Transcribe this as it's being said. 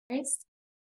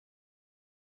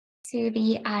to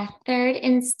the third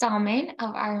installment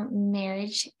of our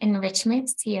marriage enrichment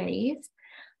series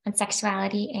on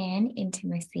sexuality and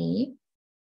intimacy.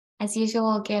 As usual,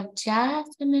 we'll give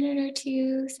just a minute or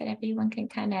two so that everyone can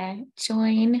kind of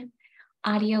join,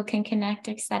 audio can connect,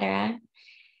 etc.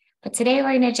 But today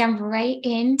we're going to jump right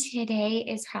in. Today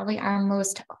is probably our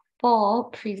most full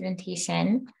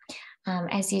presentation.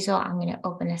 As usual, I'm going to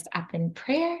open this up in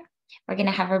prayer. We're going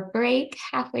to have a break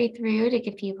halfway through to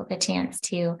give people the chance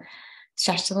to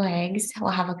stretch the legs.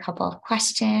 We'll have a couple of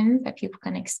questions that people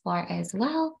can explore as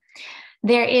well.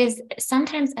 There is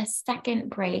sometimes a second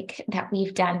break that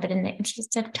we've done, but in the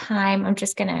interest of time, I'm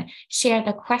just going to share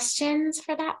the questions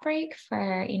for that break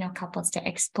for, couples to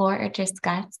explore or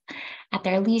discuss at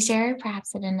their leisure,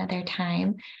 perhaps at another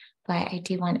time. But I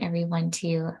do want everyone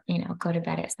to, go to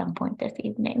bed at some point this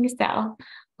evening. So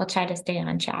we'll try to stay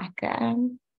on track.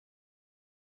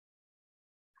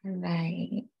 All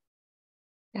right.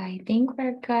 So I think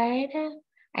we're good. All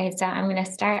right, so I'm going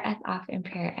to start us off in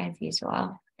prayer as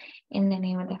usual. In the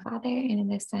name of the Father, and of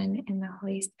the Son, and the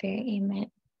Holy Spirit,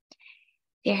 amen.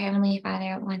 Dear Heavenly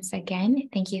Father, once again,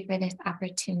 thank you for this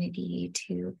opportunity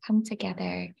to come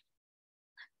together,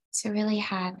 to really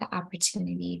have the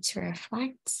opportunity to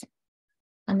reflect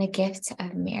on the gift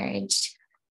of marriage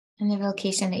and the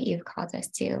vocation that you've called us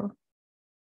to.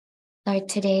 Lord,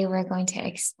 today we're going to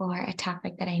explore a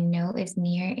topic that I know is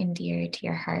near and dear to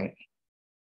your heart.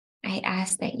 I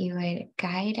ask that you would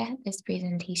guide this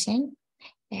presentation,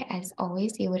 that as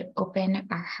always, you would open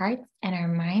our hearts and our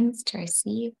minds to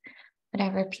receive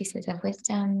whatever pieces of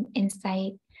wisdom,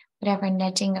 insight, whatever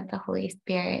nudging of the Holy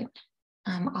Spirit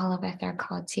all of us are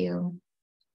called to.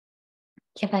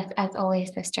 Give us, as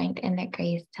always, the strength and the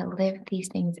grace to live these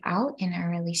things out in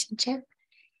our relationship.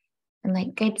 And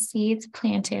like good seeds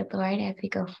planted, Lord, as we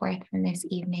go forth from this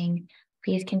evening,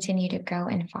 please continue to grow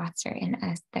and foster in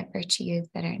us the virtues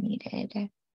that are needed.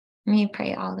 We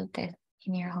pray all of this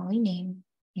in your holy name.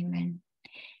 Amen.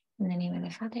 In the name of the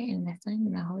Father, and the Son,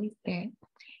 and the Holy Spirit.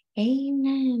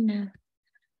 Amen.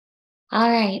 All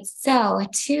right, so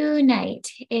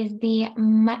tonight is the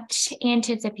much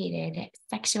anticipated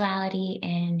sexuality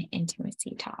and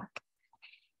intimacy talk.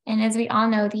 And as we all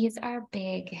know, these are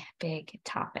big, big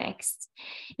topics.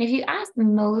 And if you ask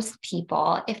most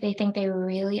people if they think they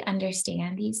really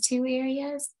understand these two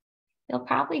areas, you'll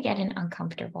probably get an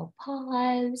uncomfortable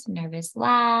pause, nervous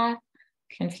laugh,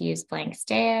 confused blank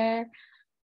stare,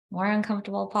 more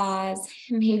uncomfortable pause,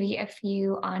 maybe a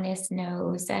few honest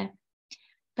no's.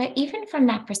 But even from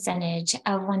that percentage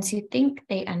of ones who think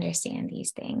they understand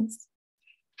these things,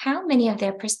 how many of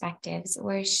their perspectives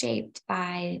were shaped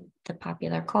by the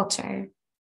popular culture,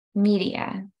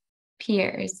 media,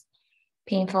 peers,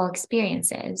 painful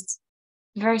experiences,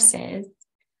 versus,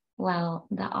 well,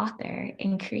 the author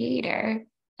and creator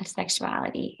of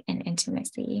sexuality and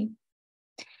intimacy?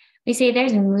 We see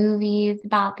there's movies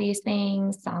about these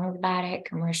things, songs about it,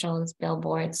 commercials,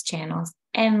 billboards, channels,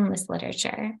 endless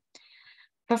literature.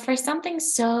 But for something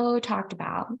so talked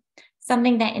about,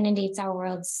 something that inundates our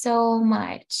world so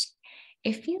much,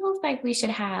 it feels like we should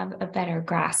have a better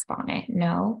grasp on it.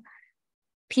 No,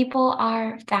 people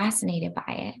are fascinated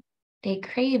by it. They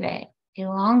crave it. They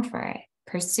long for it,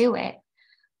 pursue it.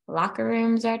 Locker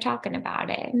rooms are talking about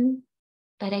it.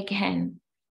 But again,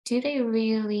 do they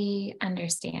really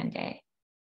understand it?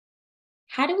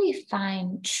 How do we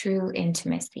find true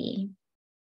intimacy?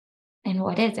 And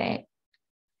what is it?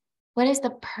 What is the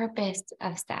purpose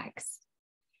of sex?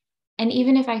 And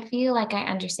even if I feel like I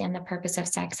understand the purpose of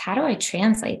sex, how do I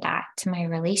translate that to my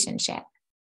relationship?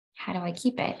 How do I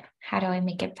keep it? How do I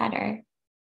make it better?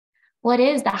 What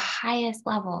is the highest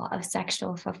level of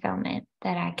sexual fulfillment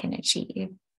that I can achieve?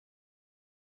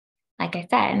 Like I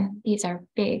said, these are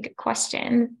big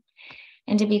questions.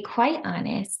 And to be quite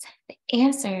honest, the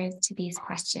answers to these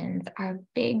questions are a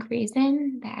big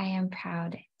reason that I am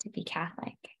proud to be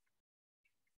Catholic.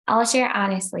 I'll share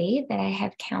honestly that I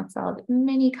have counseled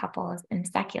many couples in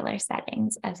secular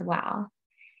settings as well.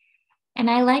 And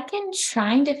I liken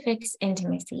trying to fix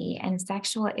intimacy and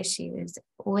sexual issues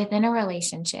within a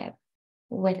relationship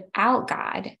without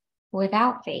God,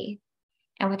 without faith,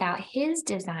 and without his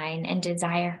design and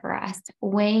desire for us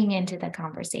weighing into the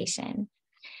conversation,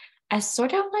 as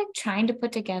sort of like trying to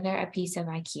put together a piece of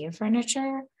IKEA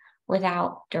furniture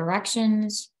without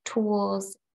directions,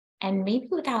 tools, and maybe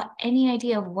without any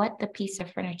idea of what the piece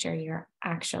of furniture you're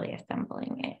actually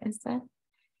assembling is.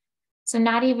 So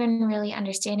not even really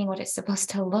understanding what it's supposed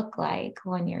to look like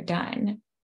when you're done.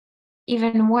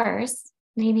 Even worse,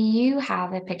 maybe you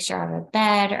have a picture of a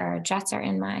bed or a dresser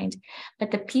in mind, but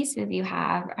the pieces you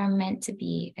have are meant to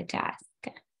be a desk.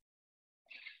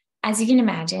 As you can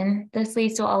imagine, this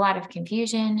leads to a lot of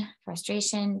confusion,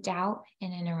 frustration, doubt,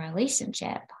 and in a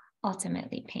relationship,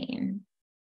 ultimately pain.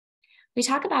 We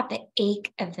talk about the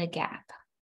ache of the gap,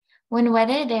 when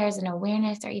whether there's an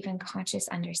awareness or even conscious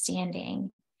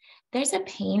understanding, there's a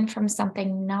pain from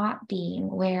something not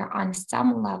being where on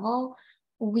some level,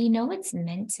 we know it's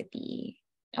meant to be,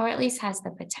 or at least has the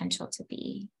potential to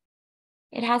be.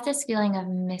 It has this feeling of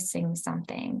missing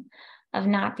something, of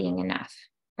not being enough,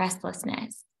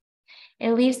 restlessness.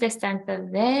 It leaves this sense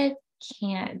of this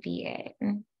can't be it.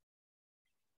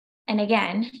 And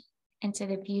again, into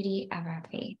the beauty of our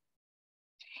faith.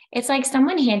 It's like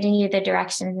someone handing you the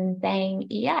directions and saying,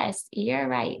 yes, you're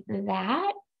right,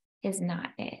 that is not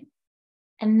it.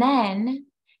 And then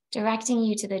directing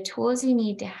you to the tools you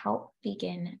need to help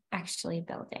begin actually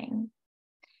building.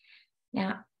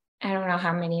 Now, I don't know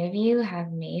how many of you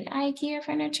have made IKEA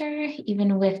furniture,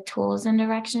 even with tools and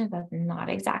directions. That's not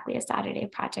exactly a Saturday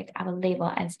project I would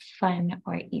label as fun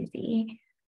or easy.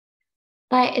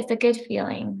 But it's a good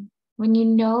feeling when you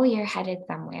know you're headed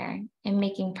somewhere and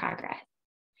making progress,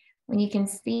 when you can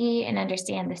see and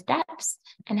understand the steps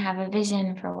and have a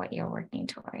vision for what you're working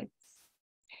towards.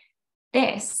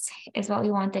 This is what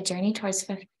we want the journey towards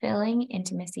fulfilling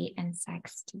intimacy and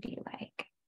sex to be like.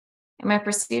 In my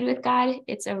pursuit with God,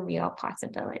 it's a real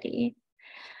possibility.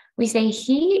 We say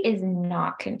he is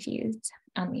not confused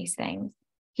on these things.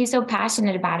 He's so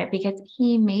passionate about it because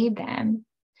he made them.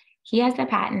 He has the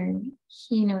patent.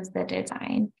 He knows the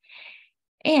design.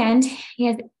 And he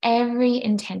has every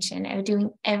intention of doing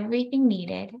everything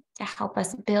needed to help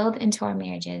us build into our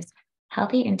marriages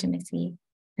healthy intimacy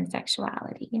and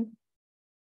sexuality.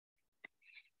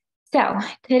 So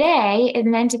today is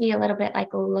meant to be a little bit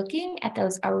like looking at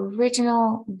those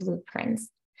original blueprints.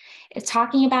 It's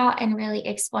talking about and really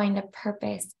exploring the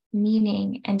purpose,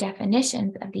 meaning, and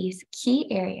definitions of these key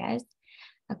areas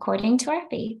according to our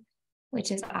faith,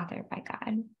 which is authored by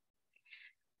God.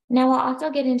 Now, we'll also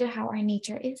get into how our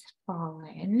nature is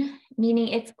fallen, meaning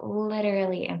it's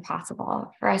literally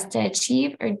impossible for us to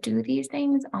achieve or do these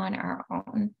things on our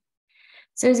own.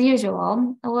 So as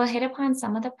usual, we'll hit upon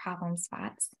some of the problem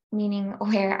spots, meaning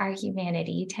where our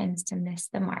humanity tends to miss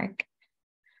the mark.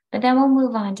 But then we'll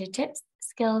move on to tips,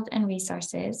 skills, and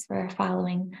resources for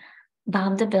following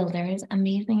Bob the Builder's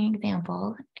amazing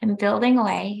example and building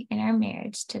away in our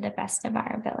marriage to the best of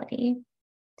our ability.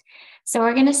 So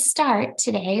we're going to start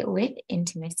today with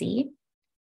intimacy,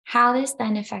 how this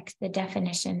then affects the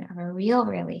definition of a real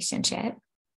relationship,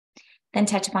 then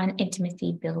touch upon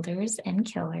intimacy builders and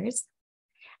killers,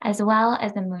 as well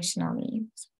as emotional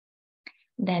needs.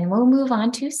 Then we'll move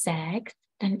on to sex,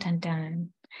 dun, dun, dun,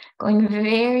 going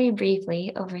very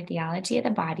briefly over theology of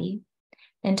the body,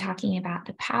 then talking about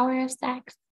the power of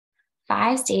sex,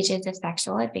 5 stages of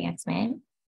sexual advancement,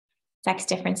 sex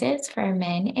differences for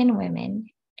men and women,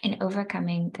 and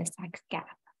overcoming the sex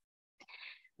gap.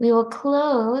 We will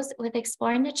close with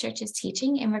exploring the church's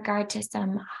teaching in regard to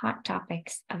some hot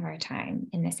topics of our time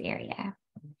in this area.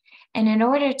 And in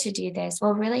order to do this,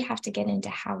 we'll really have to get into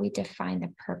how we define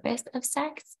the purpose of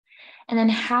sex, and then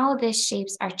how this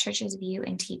shapes our church's view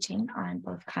and teaching on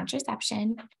both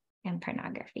contraception and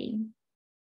pornography.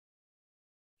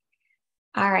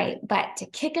 All right, but to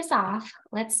kick us off,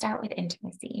 let's start with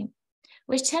intimacy,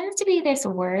 which tends to be this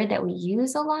word that we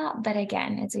use a lot. But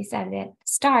again, as we said at the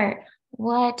start,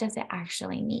 what does it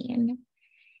actually mean?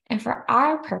 And for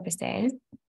our purposes,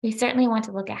 we certainly want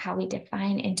to look at how we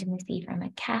define intimacy from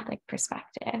a Catholic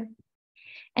perspective.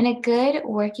 And a good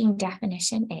working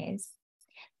definition is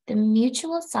the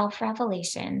mutual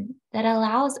self-revelation that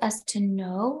allows us to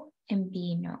know and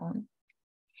be known.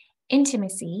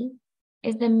 Intimacy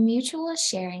is the mutual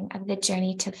sharing of the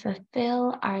journey to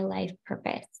fulfill our life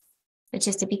purpose, which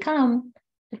is to become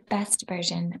the best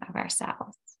version of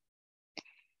ourselves.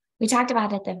 We talked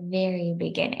about at the very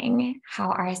beginning how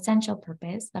our essential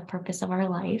purpose, the purpose of our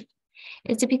life,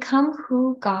 is to become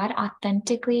who God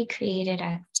authentically created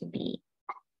us to be,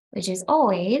 which is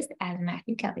always, as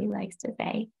Matthew Kelly likes to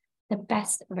say, the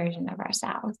best version of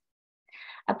ourselves.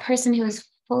 A person who is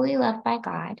fully loved by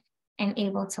God and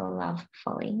able to love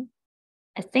fully,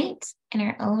 a saint in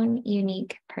our own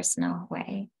unique personal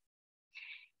way.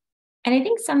 And I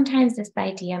think sometimes this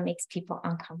idea makes people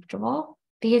uncomfortable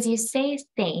because you say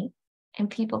saint and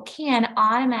people can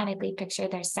automatically picture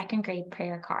their 2nd grade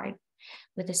prayer card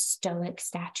with a stoic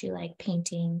statue-like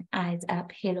painting, eyes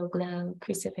up, halo glow,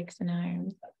 crucifix in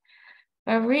arms.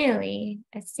 But really,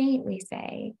 a saint, we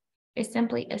say, is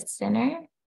simply a sinner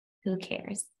who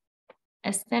cares,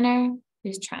 a sinner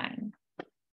who's trying.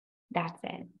 That's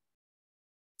it.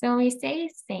 So when we say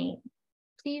saint,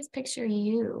 please picture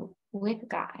you with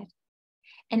God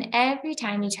And every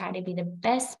time you try to be the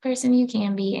best person you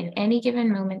can be in any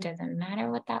given moment, doesn't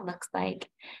matter what that looks like,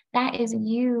 that is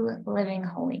you living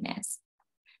holiness.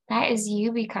 That is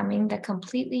you becoming the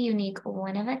completely unique,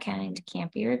 one of a kind,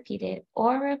 can't be repeated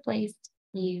or replaced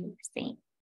you saint.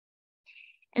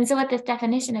 And so what this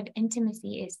definition of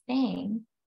intimacy is saying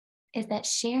is that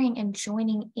sharing and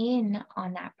joining in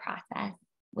on that process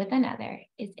with another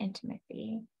is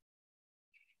intimacy.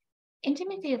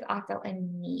 Intimacy is also a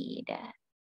need.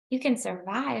 You can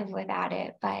survive without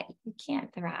it, but you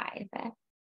can't thrive.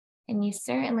 And you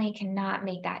certainly cannot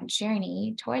make that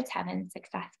journey towards heaven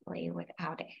successfully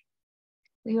without it.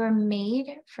 We were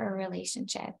made for a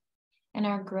relationship, and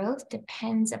our growth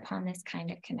depends upon this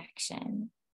kind of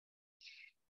connection.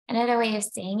 Another way of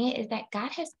saying it is that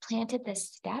God has planted the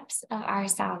steps of our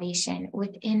salvation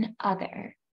within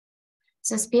other.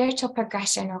 So spiritual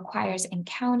progression requires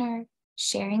encounter,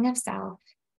 sharing of self,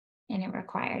 and it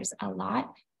requires a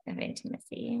lot of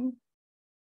intimacy.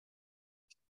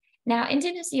 Now,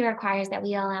 intimacy requires that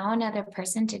we allow another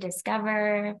person to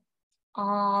discover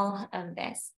all of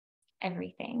this,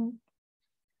 everything,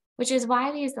 which is why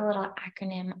we use the little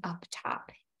acronym up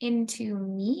top, into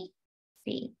me,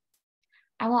 see.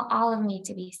 I want all of me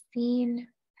to be seen,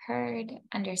 heard,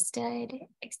 understood,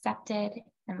 accepted,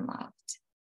 and loved.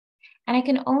 And I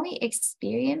can only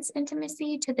experience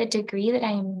intimacy to the degree that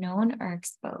I am known or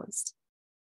exposed.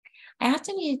 I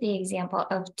often use the example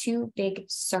of two big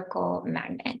circle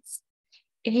magnets.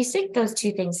 If you stick those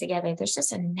two things together, there's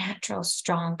just a natural,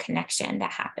 strong connection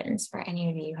that happens for any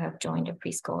of you who have joined a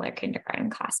preschool or kindergarten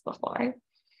class before.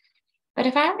 But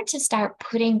if I were to start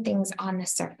putting things on the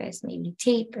surface, maybe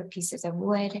tape or pieces of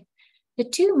wood, the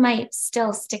two might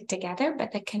still stick together,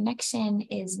 but the connection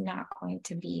is not going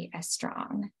to be as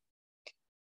strong.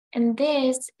 And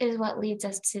this is what leads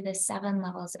us to the 7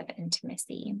 levels of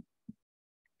intimacy.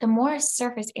 The more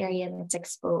surface area that's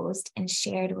exposed and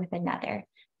shared with another,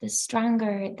 the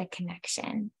stronger the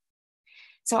connection.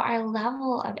 So our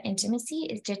level of intimacy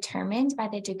is determined by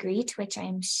the degree to which I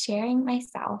am sharing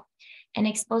myself and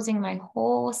exposing my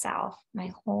whole self,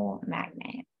 my whole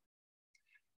magnet.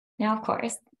 Now, of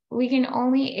course, we can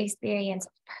only experience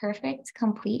perfect,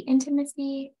 complete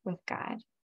intimacy with God,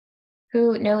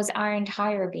 who knows our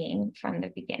entire being from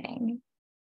the beginning.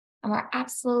 And we're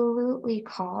absolutely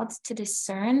called to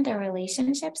discern the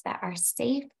relationships that are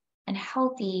safe and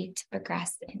healthy to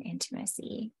progress in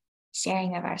intimacy,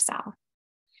 sharing of ourselves.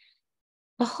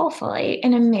 But hopefully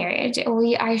in a marriage,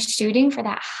 we are shooting for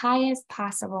that highest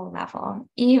possible level,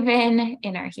 even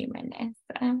in our humanness.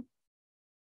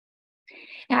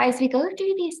 Now, as we go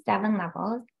through these 7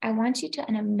 levels, I want you to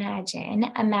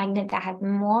imagine a magnet that has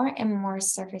more and more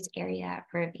surface area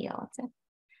revealed.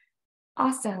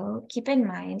 Also, keep in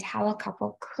mind how a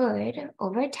couple could,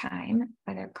 over time,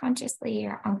 whether consciously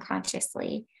or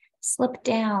unconsciously, slip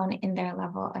down in their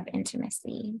level of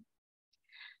intimacy.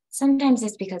 Sometimes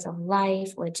it's because of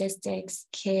life, logistics,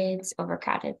 kids,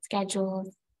 overcrowded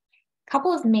schedules.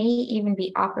 Couples may even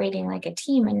be operating like a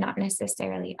team and not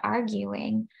necessarily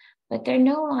arguing, but they're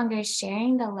no longer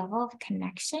sharing the level of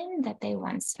connection that they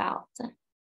once felt.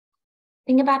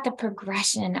 Think about the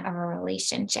progression of a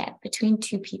relationship between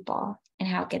two people and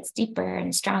how it gets deeper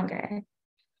and stronger.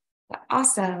 But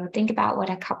also think about what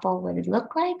a couple would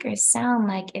look like or sound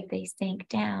like if they sank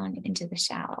down into the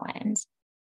shallow end.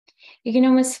 You can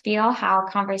almost feel how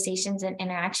conversations and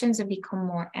interactions would become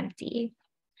more empty.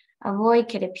 A void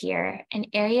could appear, and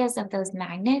areas of those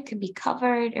magnets could be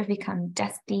covered or become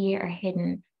dusty or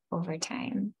hidden over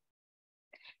time.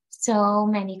 So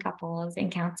many couples in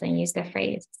counseling use the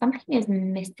phrase, something is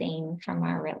missing from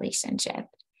our relationship.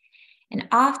 And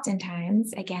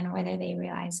oftentimes, again, whether they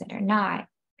realize it or not,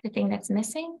 the thing that's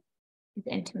missing is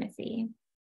intimacy.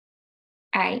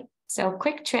 All right, so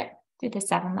quick trip through the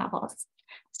 7 levels,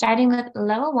 starting with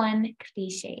level 1,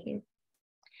 cliches.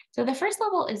 So the first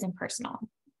level is impersonal.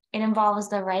 It involves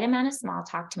the right amount of small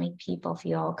talk to make people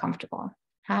feel comfortable.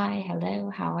 Hi, hello,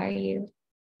 how are you?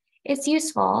 It's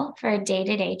useful for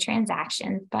day-to-day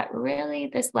transactions, but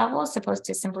really this level is supposed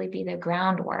to simply be the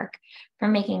groundwork for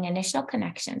making initial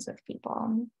connections with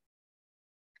people.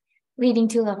 Leading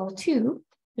to level 2,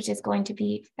 which is going to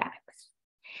be facts.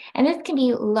 And this can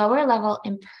be lower level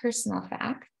impersonal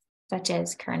facts, such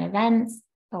as current events,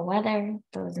 the weather,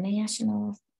 those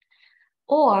nationals,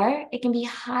 or it can be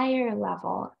higher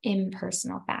level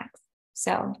impersonal facts.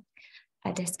 So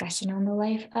a discussion on the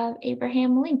life of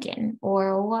Abraham Lincoln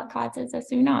or what causes a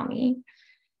tsunami.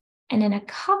 And in a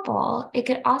couple, it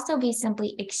could also be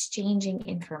simply exchanging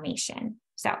information.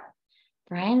 So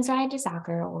Brian's ride to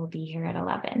soccer will be here at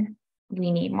 11.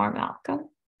 We need more milk.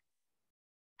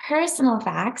 Personal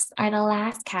facts are the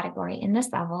last category in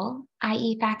this level,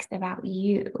 i.e., facts about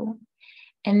you.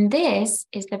 And this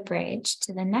is the bridge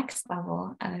to the next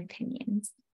level of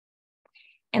opinions.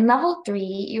 In level 3,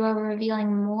 you are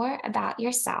revealing more about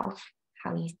yourself,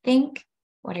 how you think,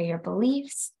 what are your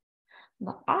beliefs,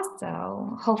 but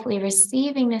also hopefully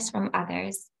receiving this from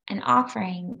others and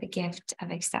offering the gift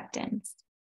of acceptance.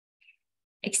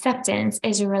 Acceptance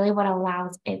is really what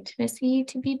allows intimacy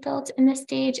to be built in this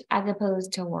stage as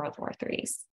opposed to World War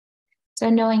III's. So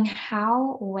knowing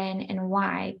how, when, and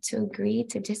why to agree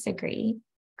to disagree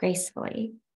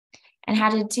gracefully, and how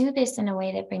to do this in a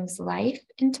way that brings life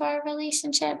into our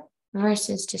relationship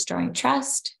versus destroying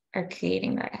trust or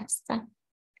creating rifts.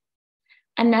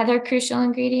 Another crucial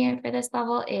ingredient for this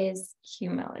level is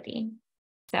humility.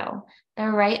 So the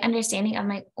right understanding of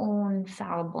my own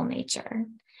fallible nature.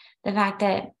 The fact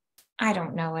that I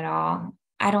don't know it all.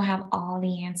 I don't have all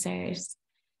the answers.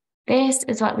 This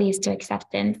is what leads to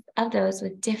acceptance of those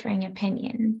with differing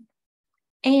opinions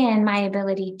and my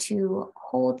ability to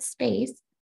hold space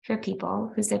for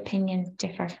people whose opinions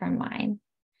differ from mine,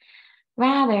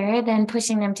 rather than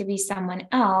pushing them to be someone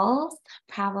else,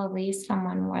 probably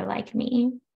someone more like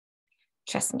me.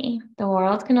 Trust me, the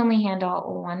world can only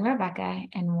handle one Rebecca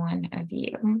and one of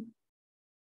you.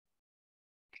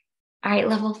 All right,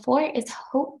 level 4 is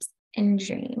hopes and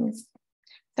dreams.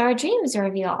 So our dreams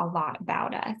reveal a lot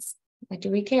about us. What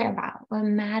do we care about? What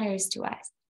matters to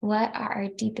us? What are our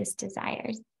deepest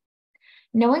desires?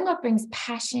 Knowing what brings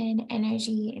passion,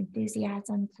 energy,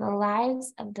 enthusiasm to the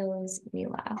lives of those we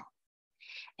love.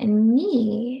 And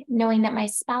me knowing that my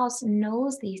spouse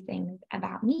knows these things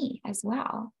about me as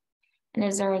well. And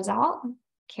as a result,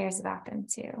 cares about them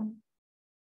too.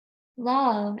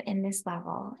 Love in this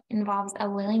level involves a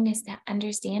willingness to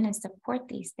understand and support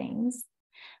these things,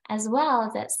 as well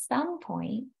as at some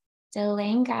point,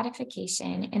 delaying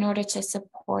gratification in order to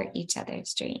support each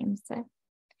other's dreams.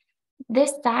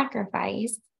 This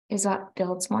sacrifice is what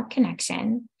builds more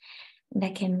connection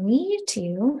that can lead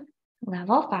to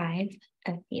level 5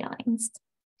 of feelings.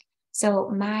 So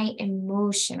my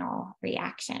emotional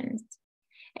reactions,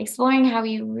 exploring how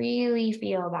we really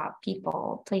feel about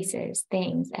people, places,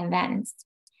 things, events.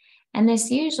 And this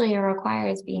usually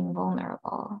requires being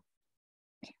vulnerable.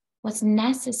 What's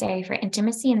necessary for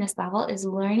intimacy in this level is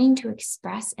learning to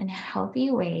express in healthy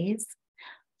ways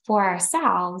for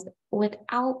ourselves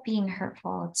without being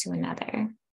hurtful to another.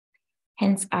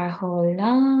 Hence our whole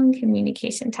long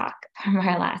communication talk from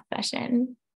our last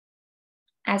session.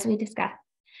 As we discussed,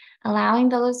 allowing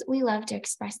those we love to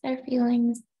express their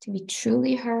feelings, to be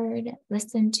truly heard,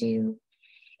 listened to.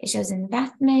 It shows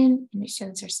investment and it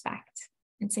shows respect.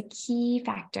 It's a key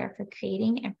factor for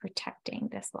creating and protecting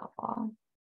this level.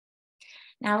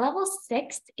 Now, level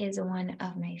 6 is one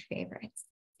of my favorites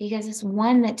because it's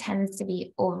one that tends to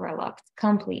be overlooked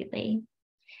completely.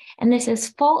 And this is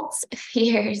faults,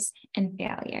 fears, and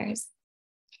failures.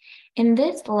 In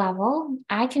this level,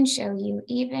 I can show you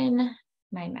even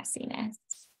my messiness.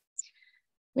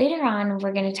 Later on,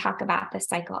 we're going to talk about the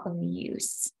cycle of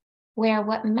use, where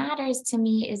what matters to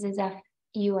me is as if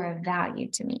you are of value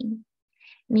to me,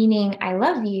 meaning I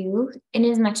love you in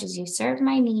as much as you serve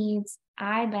my needs,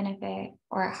 I benefit,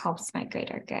 or it helps my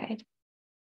greater good.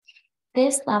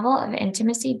 This level of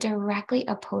intimacy directly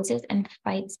opposes and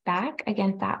fights back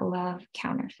against that love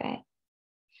counterfeit,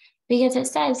 because it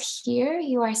says here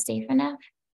you are safe enough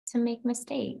to make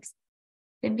mistakes,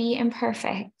 to be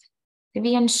imperfect, to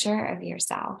be unsure of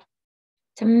yourself,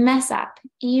 to mess up,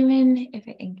 even if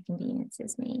it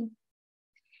inconveniences me.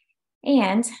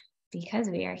 And because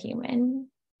we are human,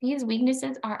 these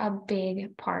weaknesses are a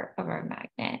big part of our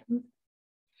magnet.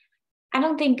 I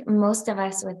don't think most of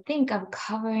us would think of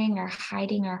covering or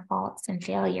hiding our faults and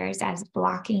failures as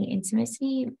blocking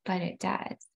intimacy, but it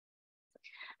does.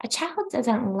 A child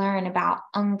doesn't learn about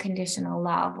unconditional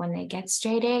love when they get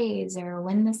straight A's or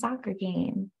win the soccer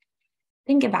game.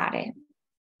 Think about it.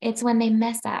 It's when they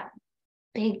mess up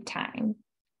big time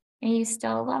and you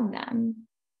still love them.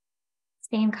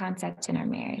 Same concept in our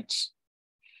marriage.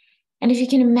 And if you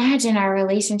can imagine our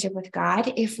relationship with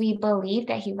God, if we believe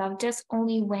that He loved us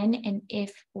only when and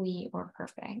if we were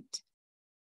perfect.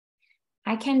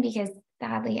 I can, because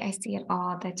sadly, I see it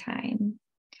all the time.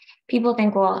 People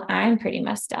think, well, I'm pretty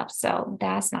messed up, so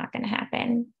that's not going to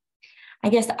happen. I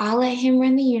guess I'll let Him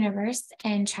run the universe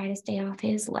and try to stay off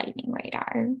His lightning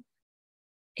radar.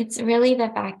 It's really the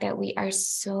fact that we are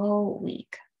so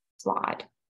weak, flawed.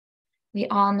 We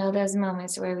all know those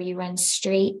moments where we run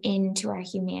straight into our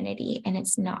humanity and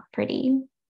it's not pretty.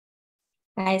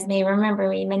 Guys may remember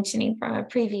me mentioning from a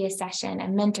previous session, a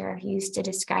mentor who used to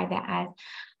describe it as,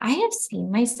 I have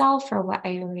seen myself for what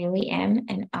I really am,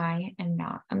 and I am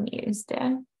not amused.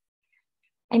 And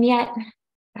yet,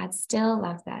 God still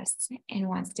loves us and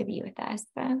wants to be with us.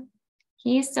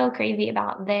 He's so crazy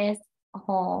about this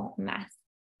whole mess.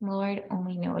 Lord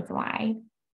only knows why.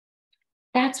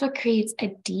 That's what creates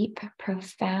a deep,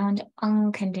 profound,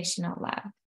 unconditional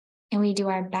love. And we do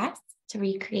our best to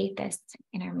recreate this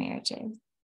in our marriages.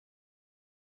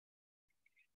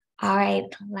 All right,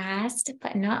 last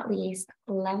but not least,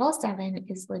 level 7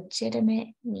 is legitimate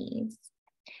needs.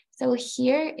 So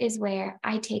here is where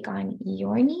I take on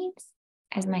your needs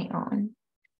as my own.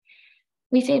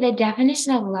 We say the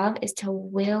definition of love is to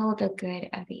will the good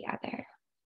of the other,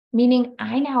 meaning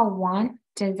I now want,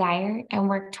 desire, and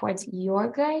work towards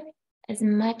your good as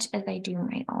much as I do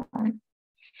my own.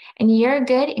 And your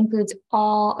good includes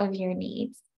all of your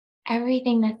needs,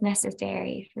 everything that's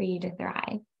necessary for you to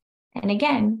thrive. And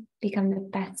again, become the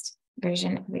best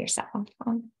version of yourself.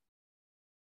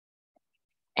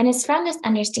 And it's from this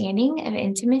understanding of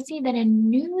intimacy that a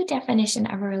new definition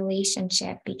of a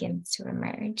relationship begins to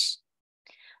emerge.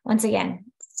 Once again,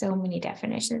 so many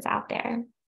definitions out there,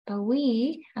 but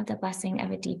we have the blessing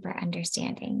of a deeper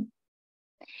understanding.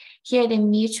 Here, the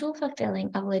mutual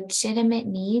fulfilling of legitimate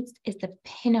needs is the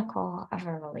pinnacle of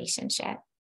a relationship.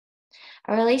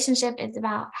 A relationship is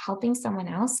about helping someone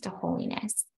else to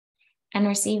holiness and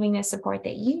receiving the support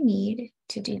that you need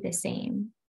to do the same.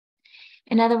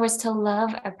 In other words, to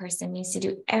love a person means to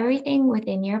do everything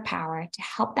within your power to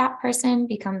help that person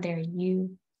become their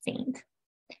you saint,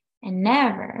 and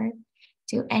never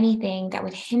do anything that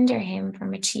would hinder him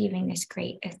from achieving this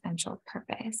great essential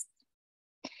purpose.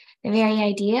 The very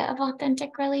idea of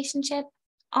authentic relationship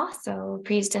also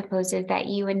presupposes that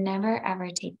you would never ever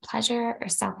take pleasure or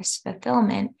selfish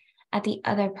fulfillment at the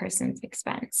other person's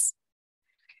expense,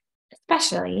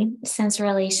 especially since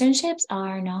relationships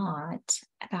are not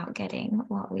about getting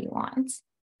what we want.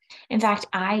 In fact,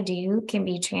 I do can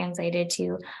be translated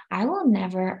to, I will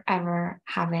never, ever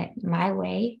have it my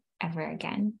way ever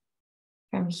again.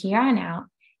 From here on out,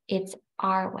 it's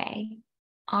our way,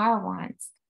 our wants,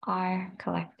 our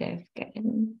collective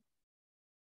good.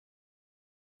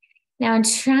 Now, in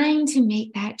trying to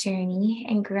make that journey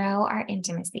and grow our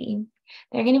intimacy,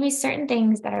 there are going to be certain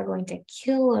things that are going to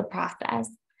kill the process,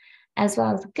 as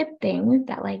well as good things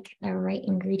that, like the right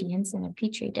ingredients in a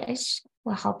petri dish,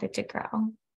 will help it to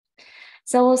grow.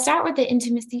 So we'll start with the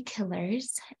intimacy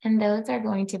killers, and those are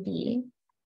going to be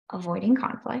avoiding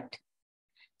conflict.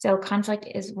 So conflict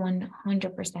is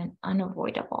 100%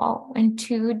 unavoidable when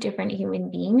two different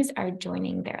human beings are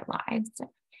joining their lives.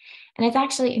 And it's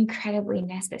actually incredibly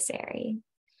necessary.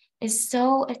 It's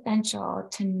so essential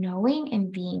to knowing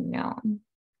and being known.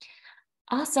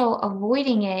 Also,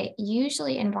 avoiding it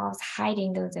usually involves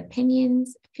hiding those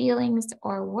opinions, feelings,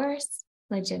 or worse,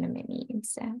 legitimate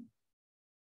needs.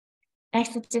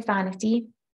 Next is dishonesty.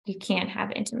 You can't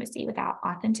have intimacy without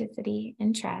authenticity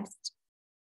and trust.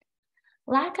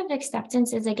 Lack of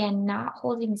acceptance is, again, not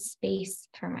holding space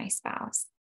for my spouse.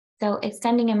 So it's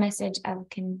sending a message of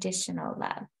conditional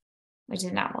love, which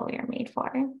is not what we are made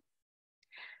for.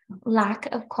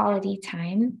 Lack of quality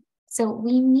time. So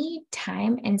we need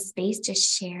time and space to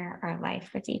share our life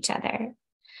with each other.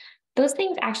 Those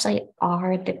things actually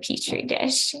are the petri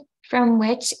dish from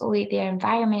which the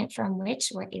environment from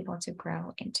which we're able to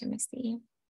grow intimacy.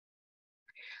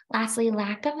 Lastly,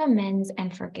 lack of amends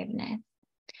and forgiveness.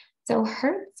 So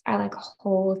hurts are like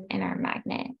holes in our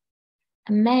magnet.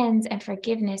 Amends and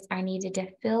forgiveness are needed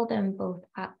to fill them both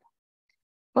up,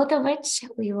 both of which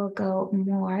we will go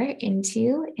more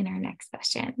into in our next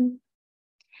session.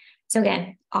 So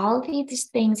again, all of these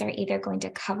things are either going to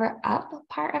cover up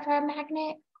part of our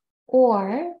magnet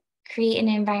or create an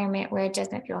environment where it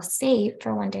doesn't feel safe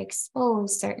for one to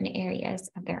expose certain areas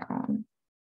of their own.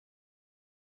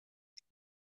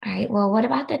 All right, well, what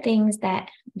about the things that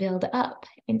build up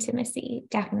intimacy?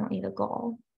 Definitely the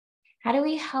goal. How do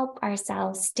we help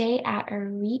ourselves stay at or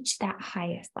reach that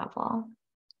highest level?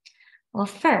 Well,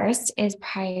 first is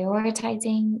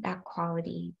prioritizing that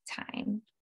quality time.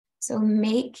 So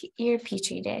make your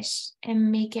petri dish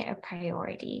and make it a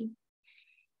priority.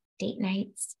 Date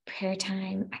nights, prayer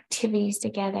time, activities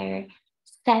together,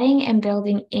 setting and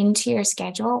building into your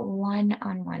schedule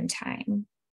one-on-one time.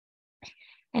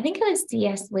 I think it was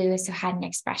C.S. Lewis who had an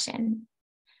expression,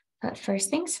 put first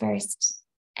things first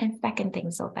and second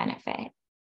things will benefit.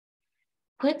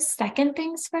 Put second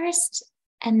things first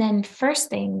and then first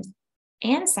things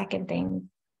and second things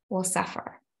will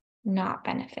suffer, not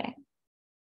benefit.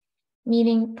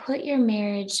 Meaning put your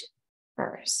marriage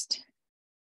first.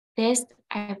 This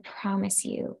I promise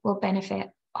you, will benefit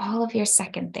all of your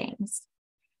second things: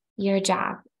 your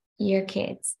job, your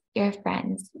kids, your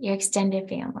friends, your extended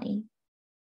family.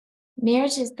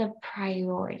 Marriage is the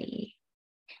priority,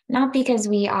 not because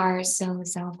we are so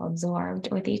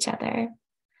self-absorbed with each other,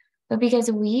 but because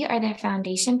we are the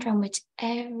foundation from which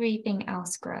everything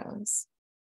else grows.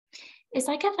 It's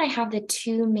like if I have the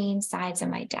two main sides of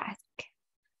my desk.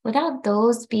 Without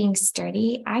those being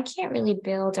sturdy, I can't really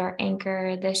build or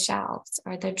anchor the shelves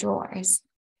or the drawers.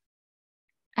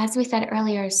 As we said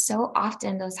earlier, so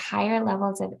often those higher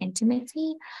levels of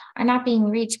intimacy are not being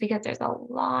reached because there's a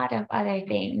lot of other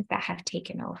things that have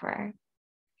taken over.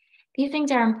 These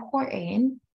things are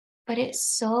important, but it's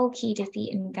so key to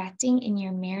see investing in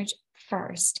your marriage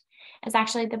first is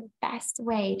actually the best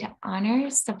way to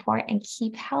honor, support, and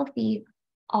keep healthy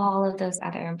all of those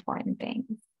other important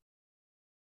things.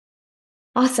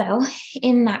 Also,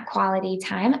 in that quality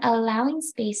time, allowing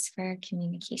space for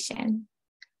communication.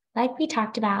 Like we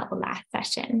talked about last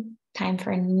session, time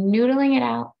for noodling it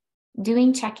out,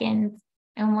 doing check-ins,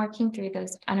 and working through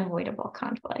those unavoidable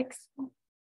conflicts.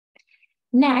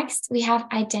 Next, we have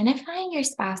identifying your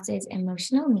spouse's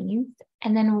emotional needs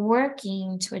and then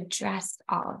working to address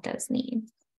all of those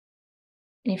needs.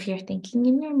 And if you're thinking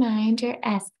in your mind, you're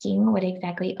asking what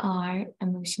exactly are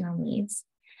emotional needs.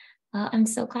 Well, I'm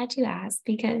so glad you asked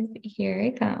because here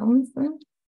it comes.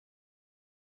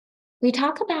 We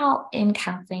talk about in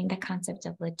counseling the concept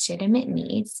of legitimate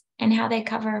needs and how they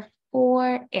cover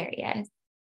 4 areas: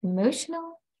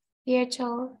 emotional,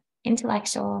 spiritual,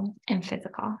 intellectual, and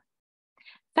physical.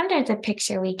 Sometimes the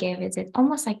picture we give is it's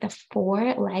almost like the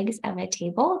 4 legs of a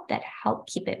table that help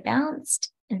keep it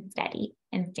balanced and steady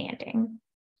and standing.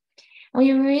 And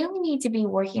we really need to be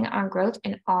working on growth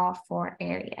in all 4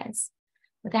 areas.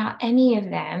 Without any of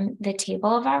them, the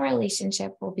table of our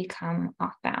relationship will become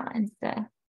off balance. The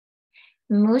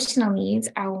emotional needs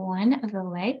are one of the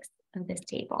legs of this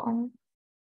table.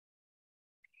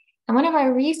 And one of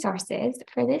our resources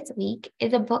for this week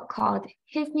is a book called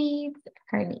His Needs,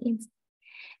 Her Needs.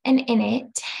 And in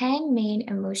it, 10 main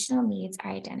emotional needs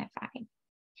are identified.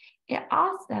 It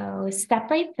also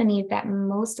separates the needs that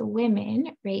most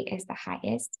women rate as the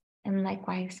highest, and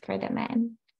likewise for the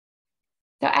men.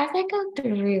 So as I go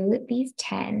through these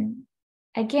 10,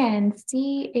 again,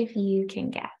 see if you can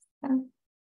guess them.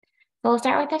 So we'll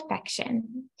start with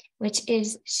affection, which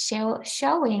is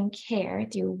showing care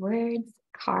through words,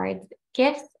 cards,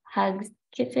 gifts, hugs,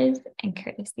 kisses, and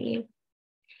courtesy.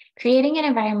 Creating an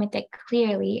environment that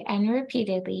clearly and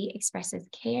repeatedly expresses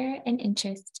care and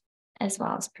interest as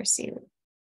well as pursuit.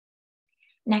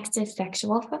 Next is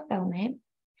sexual fulfillment.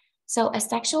 So a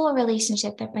sexual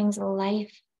relationship that brings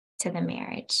life to the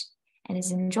marriage and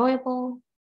is enjoyable,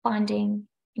 bonding,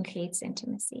 and creates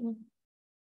intimacy.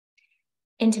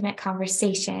 Intimate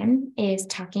conversation is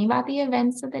talking about the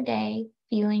events of the day,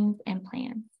 feelings, and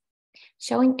plans.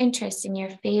 Showing interest in your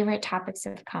favorite topics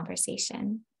of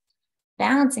conversation.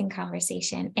 Balancing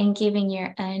conversation and giving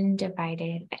your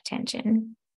undivided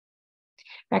attention.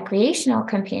 Recreational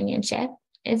companionship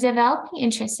is developing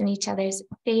interest in each other's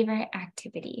favorite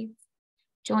activities,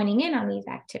 joining in on these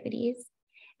activities,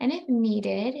 and if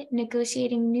needed,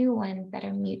 negotiating new ones that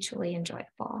are mutually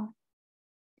enjoyable.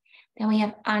 Then we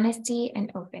have honesty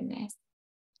and openness,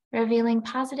 revealing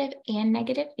positive and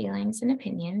negative feelings and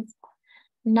opinions,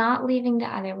 not leaving the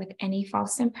other with any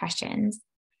false impressions,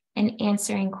 and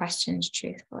answering questions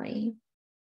truthfully.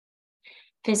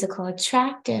 Physical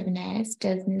attractiveness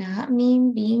does not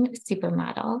mean being a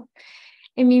supermodel.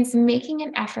 It means making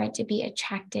an effort to be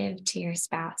attractive to your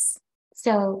spouse.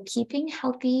 So keeping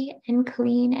healthy and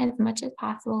clean as much as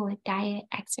possible with diet,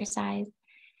 exercise,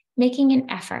 making an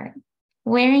effort,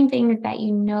 wearing things that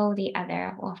you know the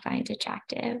other will find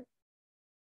attractive.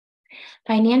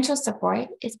 Financial support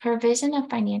is provision of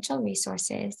financial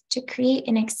resources to create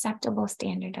an acceptable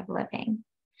standard of living,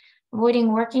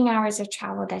 avoiding working hours or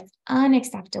travel that's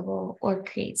unacceptable or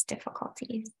creates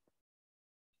difficulties.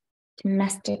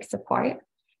 Domestic support,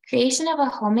 creation of a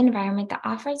home environment that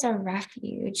offers a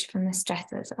refuge from the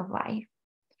stresses of life,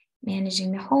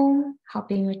 managing the home,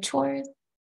 helping with chores,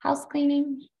 house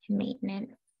cleaning, and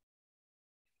maintenance.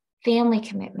 Family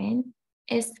commitment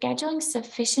is scheduling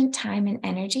sufficient time and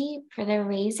energy for the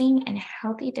raising and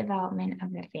healthy development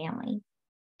of the family,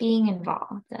 being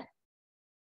involved.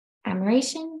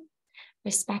 Admiration,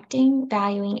 respecting,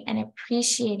 valuing, and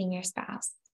appreciating your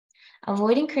spouse,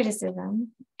 avoiding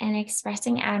criticism, and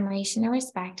expressing admiration and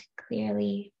respect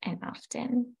clearly and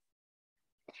often.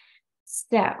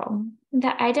 So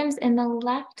the items in the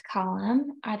left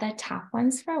column are the top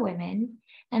ones for women,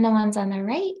 and the ones on the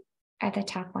right are the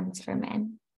top ones for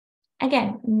men.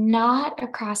 Again, not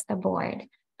across the board,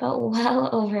 but well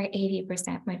over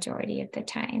 80% majority of the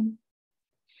time.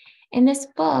 And this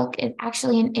book is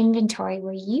actually an inventory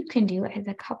where you can do as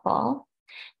a couple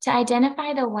to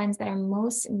identify the ones that are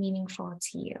most meaningful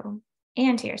to you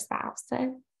and to your spouse.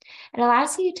 So it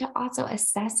allows you to also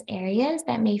assess areas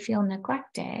that may feel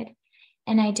neglected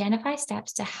and identify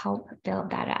steps to help build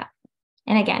that up.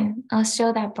 And again, I'll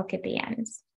show that book at the end.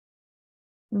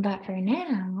 But for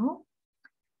now,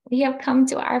 we have come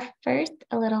to our first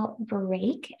little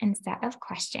break and set of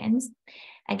questions.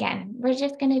 Again, we're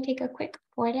just going to take a quick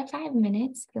 4 to 5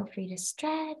 minutes. Feel free to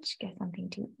stretch, get something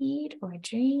to eat or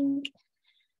drink.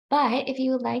 But if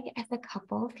you would like, as a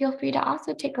couple, feel free to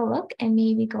also take a look and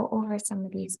maybe go over some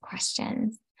of these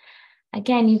questions.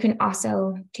 Again, you can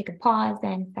also take a pause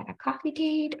and set a coffee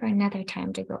date or another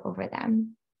time to go over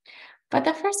them. But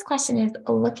the first question is,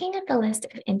 looking at the list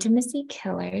of intimacy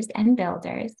killers and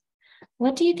builders,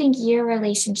 what do you think your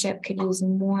relationship could use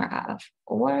more of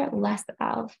or less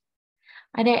of?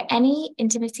 Are there any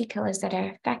intimacy killers that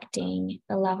are affecting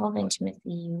the level of intimacy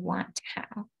you want to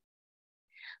have?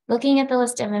 Looking at the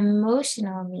list of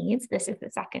emotional needs, this is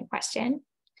the second question.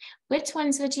 Which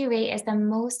ones would you rate as the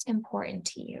most important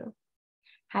to you?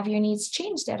 Have your needs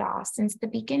changed at all since the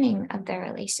beginning of the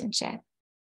relationship?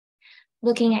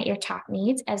 Looking at your top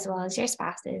needs as well as your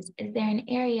spouse's, is there an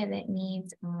area that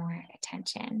needs more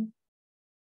attention?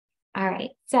 All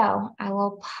right, so I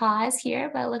will pause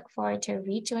here, but look forward to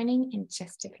rejoining in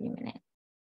just a few minutes.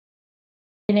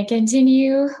 I'm going to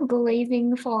continue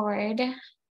blazing forward.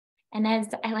 And as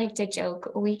I like to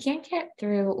joke, we can't get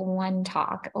through one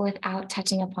talk without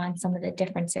touching upon some of the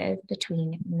differences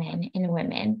between men and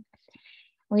women.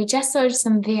 We just saw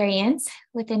some variance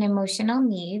within emotional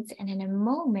needs, and in a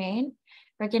moment,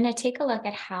 we're going to take a look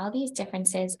at how these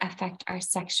differences affect our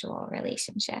sexual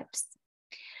relationships.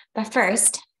 But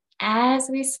first, as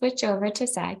we switch over to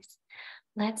sex,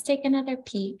 let's take another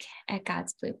peek at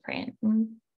God's blueprint. Let's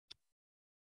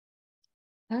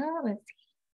see.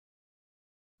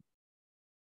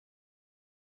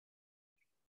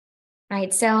 All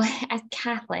right, so as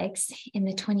Catholics in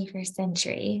the 21st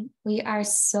century, we are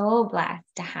so blessed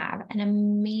to have an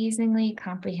amazingly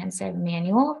comprehensive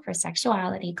manual for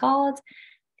sexuality called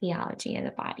Theology of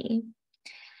the Body.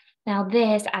 Now,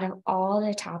 this, out of all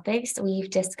the topics we've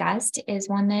discussed, is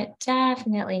one that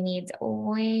definitely needs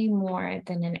way more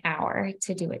than an hour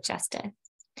to do it justice.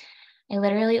 I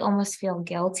literally almost feel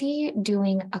guilty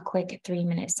doing a quick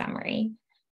 3-minute summary,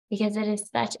 because it is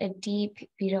such a deep,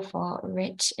 beautiful,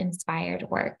 rich, inspired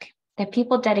work that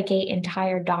people dedicate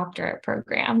entire doctorate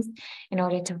programs in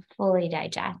order to fully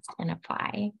digest and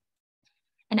apply.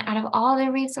 And out of all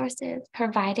the resources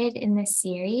provided in this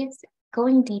series,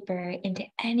 going deeper into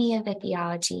any of the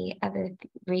theology of the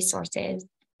resources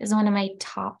is one of my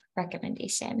top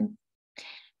recommendations.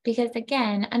 Because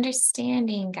again,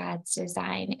 understanding God's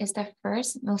design is the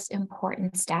first most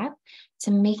important step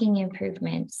to making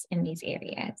improvements in these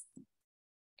areas.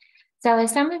 So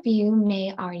as some of you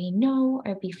may already know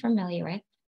or be familiar with,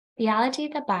 Theology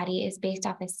of the Body is based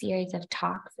off a series of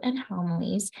talks and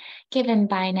homilies given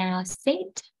by now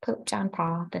Saint Pope John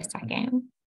Paul II.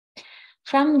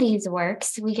 From these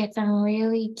works, we get some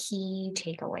really key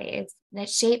takeaways that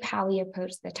shape how we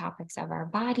approach the topics of our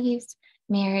bodies,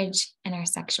 marriage, and our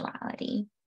sexuality.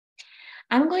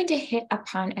 I'm going to hit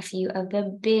upon a few of the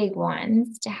big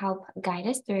ones to help guide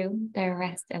us through the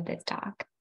rest of this talk.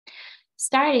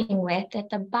 Starting with that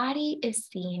the body is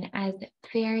seen as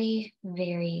very,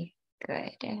 very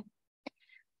good.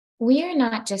 We are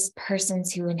not just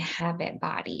persons who inhabit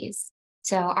bodies.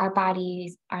 So our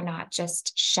bodies are not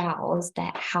just shells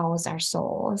that house our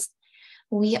souls.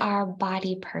 We are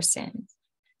body persons.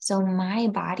 So my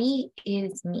body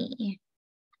is me.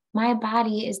 My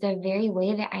body is the very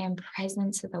way that I am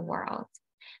present to the world,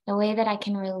 the way that I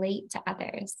can relate to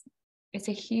others. It's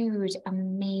a huge,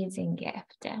 amazing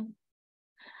gift.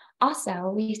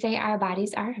 Also, we say our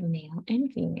bodies are male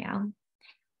and female.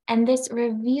 And this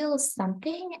reveals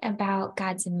something about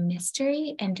God's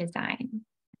mystery and design.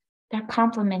 They're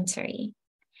complementary,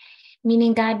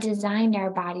 meaning God designed our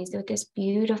bodies with this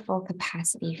beautiful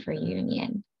capacity for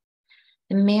union.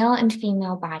 The male and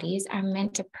female bodies are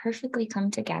meant to perfectly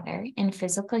come together in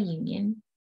physical union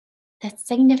that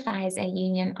signifies a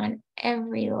union on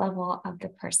every level of the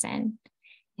person: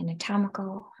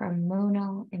 anatomical,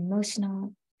 hormonal,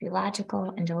 emotional,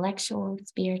 theological, intellectual,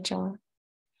 spiritual.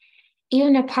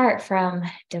 Even apart from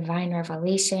divine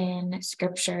revelation,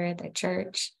 scripture, the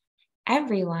church,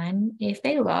 everyone, if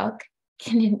they look,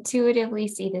 can intuitively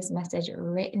see this message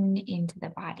written into the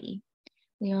body.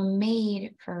 We are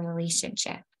made for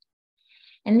relationship.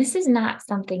 And this is not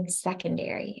something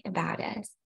secondary about us.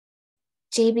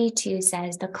 JB2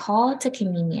 says the call to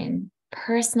communion,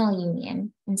 personal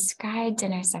union, inscribed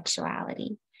in our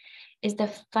sexuality, is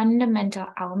the fundamental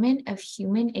element of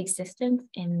human existence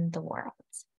in the world.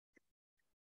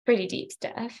 Pretty deep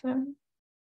stuff.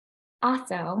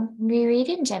 Also, we read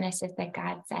in Genesis that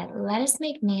God said, "Let us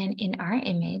make man in our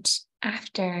image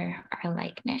after our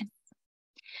likeness."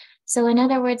 So in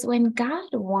other words, when God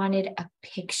wanted a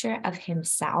picture of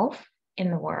himself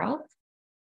in the world,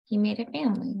 he made a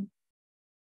family.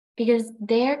 Because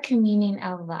their communion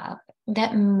of love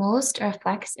that most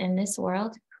reflects in this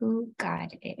world who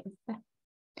God is.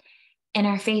 In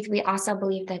our faith, we also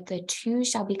believe that the two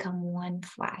shall become one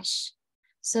flesh.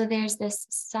 So there's this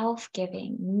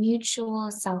self-giving, mutual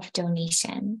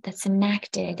self-donation that's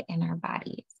enacted in our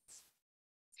bodies.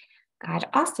 God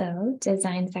also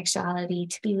designed sexuality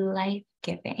to be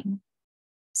life-giving.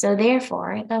 So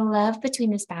therefore, the love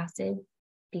between the spouses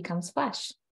becomes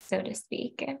flesh, so to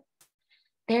speak.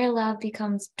 Their love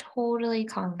becomes totally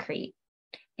concrete.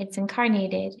 It's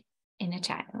incarnated in a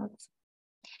child.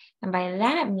 And by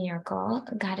that miracle,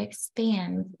 God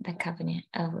expands the covenant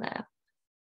of love.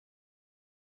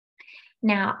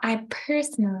 Now, I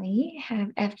personally have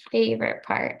a favorite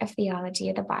part of theology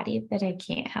of the body that I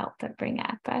can't help but bring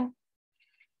up.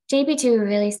 JB2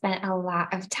 really spent a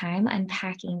lot of time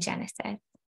unpacking Genesis,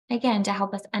 again, to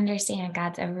help us understand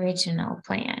God's original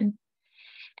plan.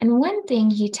 And one thing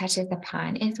he touches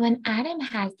upon is when Adam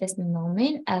has this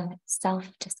moment of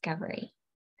self-discovery.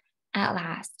 At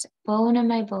last, bone of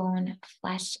my bone,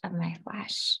 flesh of my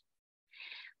flesh.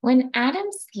 When Adam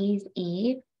sees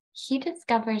Eve, he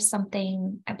discovers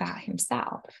something about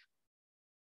himself.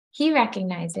 He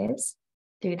recognizes,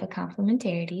 through the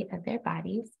complementarity of their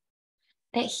bodies,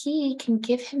 that he can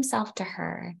give himself to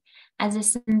her as a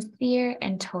sincere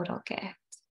and total gift.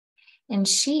 And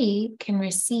she can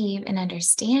receive and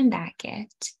understand that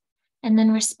gift and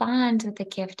then respond with the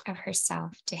gift of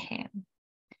herself to him.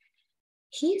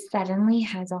 He suddenly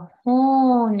has a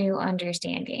whole new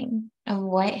understanding of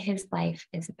what his life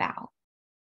is about.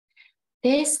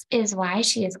 This is why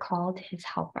she is called his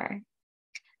helper,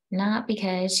 not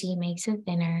because she makes his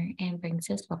dinner and brings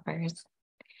his slippers.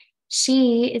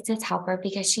 She is his helper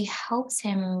because she helps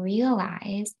him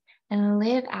realize and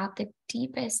live out the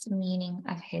deepest meaning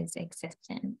of his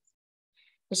existence,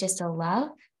 which is to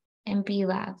love and be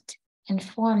loved and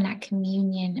form that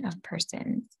communion of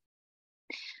persons.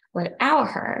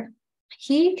 Without her,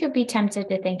 he could be tempted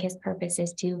to think his purpose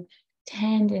is to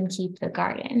tend and keep the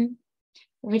garden,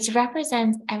 which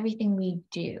represents everything we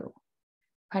do: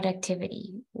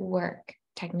 productivity, work,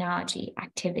 technology,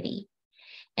 activity,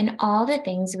 and all the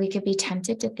things we could be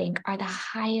tempted to think are the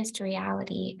highest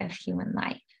reality of human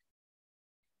life.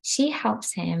 She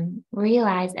helps him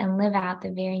realize and live out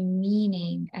the very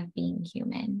meaning of being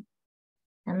human.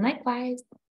 And likewise,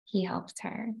 he helps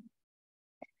her.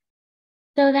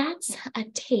 So that's a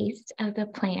taste of the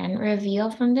plan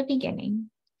revealed from the beginning.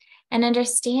 And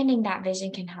understanding that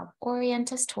vision can help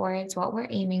orient us towards what we're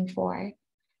aiming for,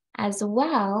 as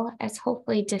well as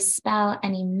hopefully dispel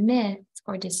any myths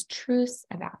or distruths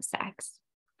about sex,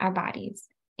 our bodies,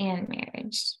 and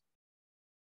marriage.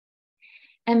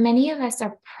 And many of us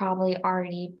are probably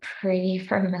already pretty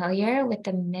familiar with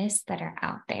the myths that are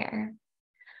out there.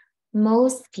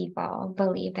 Most people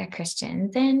believe that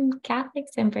Christians, and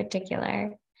Catholics in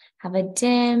particular, have a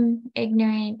dim,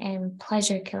 ignorant, and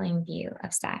pleasure-killing view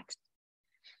of sex.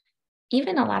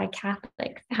 Even a lot of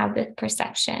Catholics have this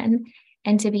perception,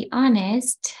 and to be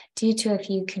honest, due to a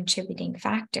few contributing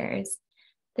factors,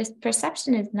 this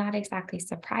perception is not exactly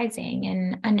surprising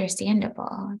and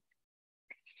understandable.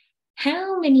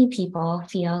 How many people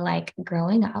feel like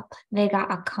growing up, they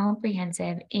got a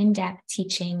comprehensive, in-depth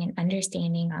teaching and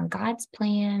understanding on God's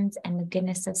plans and the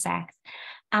goodness of sex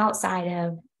outside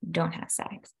of don't have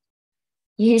sex?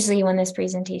 Usually when this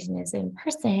presentation is in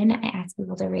person, I ask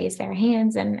people to raise their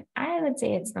hands, and I would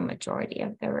say it's the majority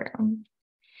of the room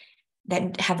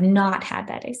that have not had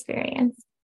that experience,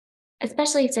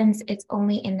 especially since it's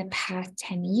only in the past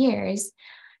 10 years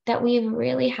that we've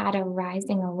really had a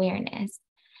rising awareness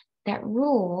that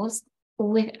rules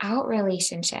without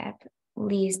relationship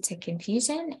leads to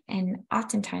confusion and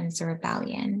oftentimes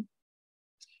rebellion.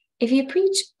 If you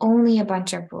preach only a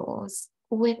bunch of rules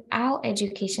without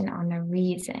education on the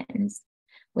reasons,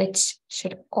 which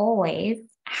should always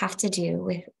have to do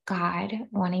with God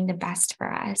wanting the best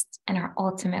for us and our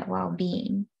ultimate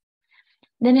well-being,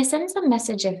 then it sends a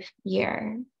message of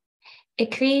fear.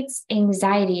 It creates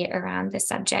anxiety around the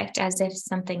subject as if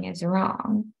something is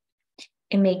wrong.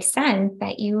 It makes sense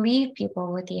that you leave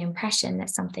people with the impression that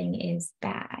something is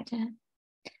bad.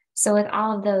 So with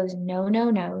all of those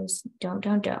no's,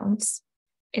 don'ts,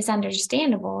 it's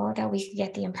understandable that we could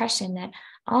get the impression that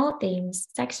all things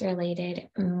sex related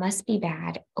must be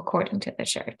bad according to the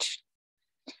church.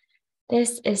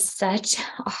 This is such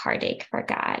a heartache for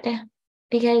God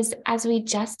because, as we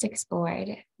just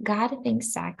explored, God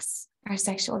thinks sex, our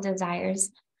sexual desires,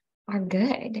 are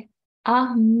good,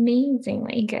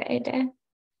 amazingly good.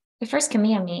 The first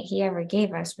commandment he ever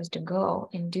gave us was to go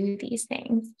and do these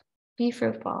things, be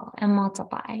fruitful and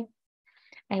multiply.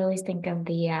 I always think of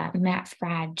the Matt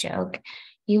Fradd joke.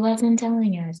 He wasn't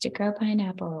telling us to grow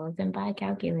pineapples and buy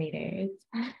calculators.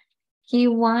 He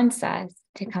wants us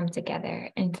to come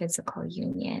together in physical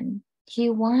union. He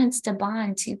wants to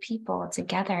bond two people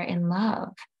together in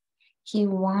love. He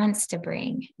wants to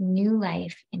bring new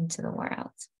life into the world.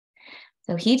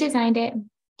 So he designed it.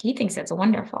 He thinks it's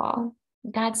wonderful.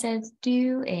 God says,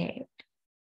 do it,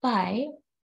 but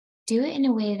do it in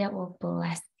a way that will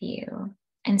bless you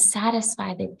and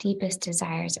satisfy the deepest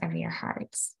desires of your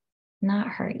hearts, not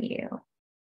hurt you.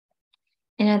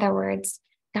 In other words,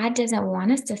 God doesn't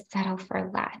want us to settle for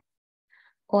less,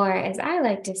 or as I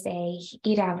like to say,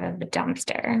 eat out of the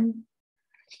dumpster.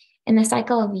 In the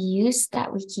cycle of use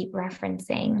that we keep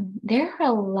referencing, there are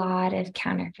a lot of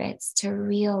counterfeits to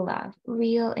real love,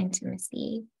 real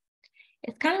intimacy.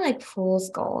 It's kind of like fool's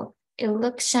gold. It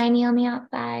looks shiny on the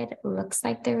outside, looks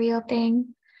like the real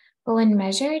thing, but when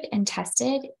measured and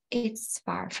tested, it's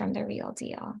far from the real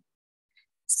deal.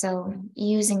 So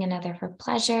using another for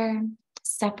pleasure,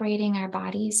 separating our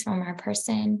bodies from our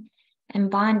person,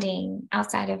 and bonding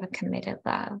outside of a committed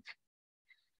love.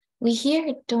 We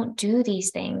hear don't do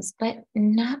these things, but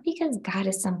not because God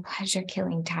is some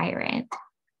pleasure-killing tyrant.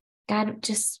 God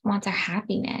just wants our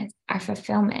happiness, our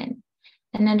fulfillment,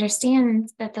 and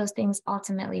understands that those things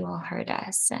ultimately will hurt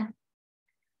us.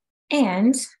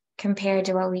 And compared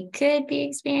to what we could be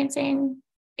experiencing,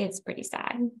 it's pretty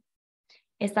sad.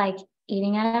 It's like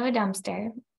eating out of a dumpster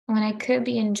when I could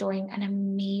be enjoying an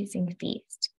amazing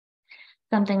feast.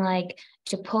 Something like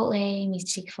Chipotle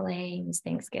meets Chick-fil-A meets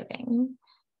Thanksgiving.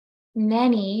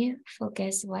 Many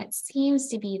focus what seems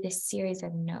to be this series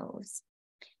of no's.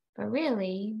 But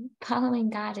really, following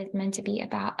God is meant to be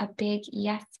about a big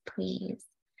yes, please.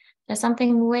 There's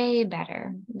something way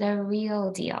better, the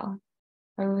real deal,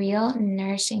 a real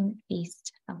nourishing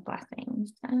feast of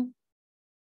blessings.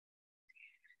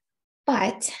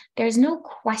 But there's no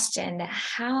question that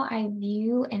how I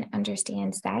view and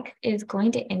understand sex is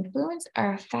going to influence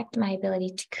or affect my ability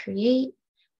to create,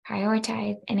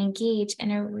 prioritize, and engage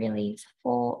in a really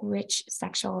full, rich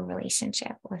sexual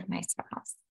relationship with my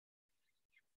spouse.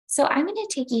 So I'm going to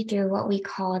take you through what we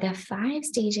call the 5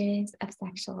 stages of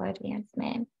sexual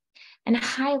advancement and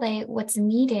highlight what's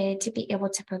needed to be able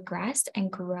to progress and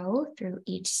grow through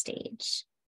each stage.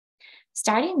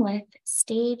 Starting with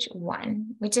stage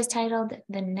 1, which is titled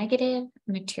the negative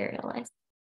materialist.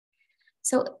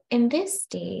 So in this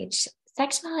stage,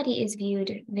 sexuality is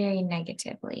viewed very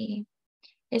negatively.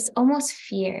 It's almost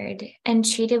feared and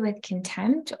treated with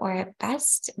contempt or at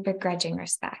best begrudging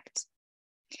respect.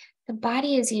 The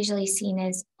body is usually seen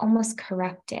as almost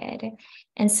corrupted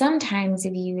and sometimes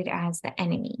viewed as the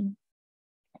enemy.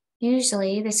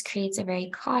 Usually, this creates a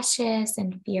very cautious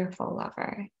and fearful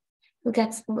lover who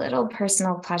gets little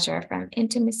personal pleasure from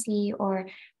intimacy or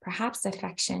perhaps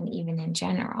affection even in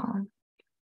general.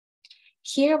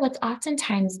 Here, what's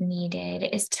oftentimes needed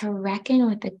is to reckon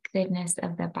with the goodness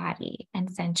of the body and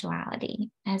sensuality,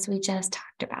 as we just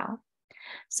talked about.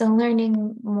 So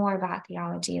learning more about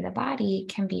theology of the body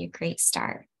can be a great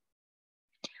start.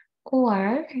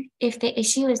 Or if the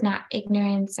issue is not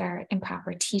ignorance or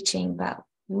improper teaching, but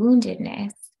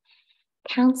woundedness,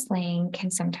 counseling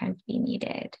can sometimes be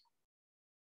needed.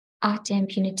 Often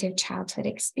punitive childhood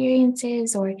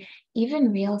experiences or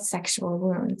even real sexual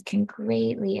wounds can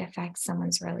greatly affect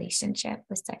someone's relationship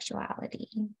with sexuality.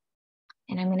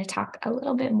 And I'm going to talk a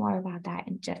little bit more about that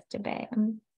in just a bit.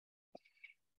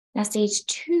 Now, stage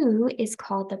 2 is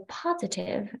called the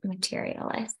positive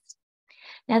materialist.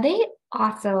 Now, they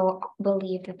also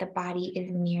believe that the body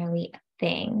is merely a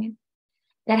thing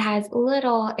that has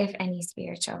little, if any,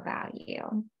 spiritual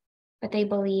value. But they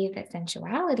believe that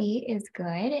sensuality is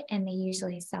good and they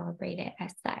usually celebrate it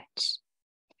as such.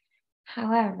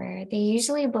 However, they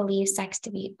usually believe sex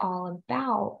to be all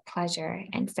about pleasure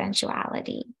and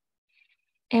sensuality.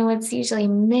 And what's usually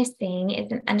missing is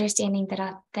an understanding that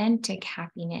authentic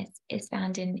happiness is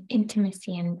found in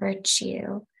intimacy and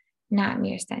virtue, not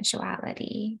mere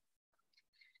sensuality.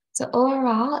 So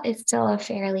overall, it's still a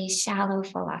fairly shallow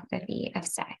philosophy of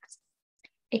sex.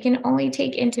 It can only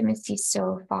take intimacy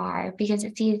so far because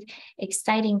it sees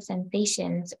exciting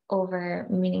sensations over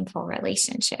meaningful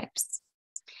relationships.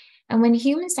 And when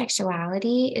human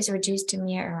sexuality is reduced to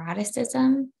mere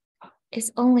eroticism,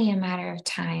 it's only a matter of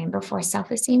time before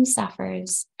self-esteem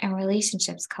suffers and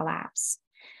relationships collapse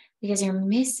because you're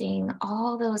missing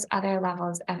all those other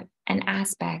levels of and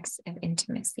aspects of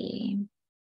intimacy.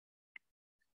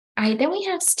 All right, then we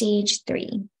have stage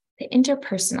 3, the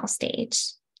interpersonal stage.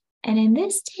 And in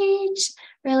this stage,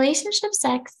 relationship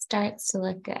sex starts to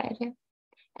look good.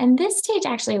 And this stage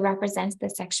actually represents the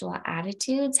sexual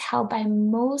attitudes held by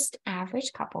most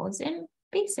average couples in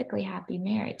basically happy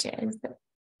marriages.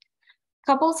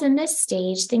 Couples in this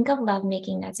stage think of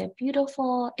lovemaking as a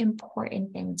beautiful,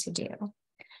 important thing to do,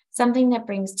 something that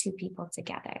brings two people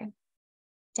together.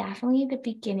 Definitely the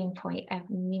beginning point of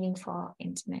meaningful,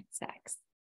 intimate sex.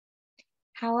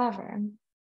 However,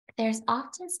 there's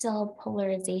often still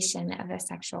polarization of the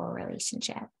sexual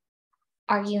relationship,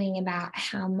 arguing about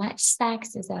how much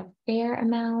sex is a fair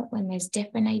amount when there's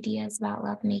different ideas about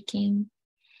lovemaking.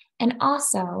 And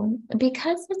also,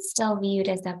 because it's still viewed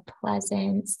as a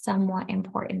pleasant, somewhat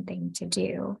important thing to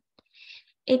do,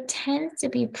 it tends to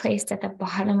be placed at the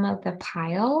bottom of the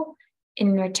pile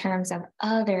in the terms of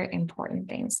other important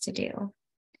things to do.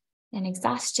 And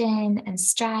exhaustion and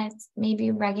stress may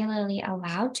be regularly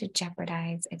allowed to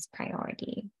jeopardize its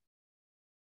priority.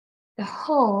 The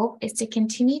hope is to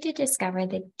continue to discover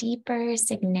the deeper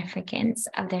significance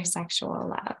of their sexual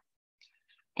love.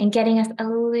 And getting us a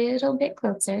little bit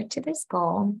closer to this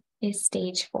goal is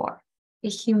stage 4, the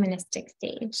humanistic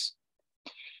stage.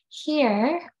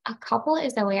 Here, a couple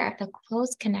is aware of the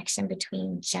close connection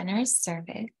between generous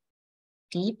service,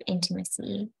 deep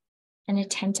intimacy, and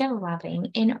attentive loving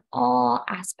in all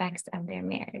aspects of their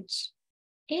marriage,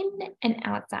 in and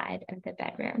outside of the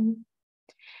bedroom.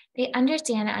 They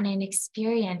understand on an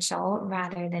experiential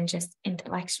rather than just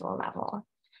intellectual level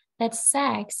that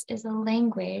sex is a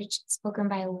language spoken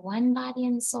by one body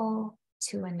and soul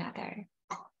to another.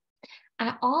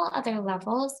 At all other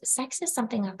levels, sex is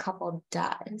something a couple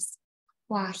does,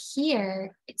 while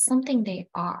here it's something they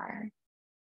are.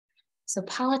 So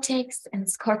politics and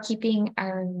scorekeeping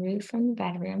are removed from the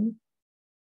bedroom.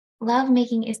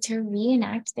 Lovemaking is to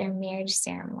reenact their marriage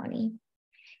ceremony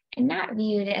and not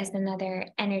viewed as another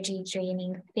energy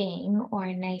draining thing or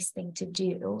a nice thing to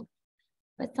do,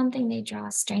 but something they draw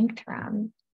strength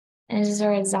from. And as a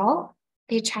result,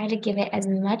 they try to give it as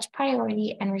much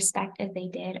priority and respect as they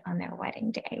did on their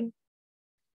wedding day.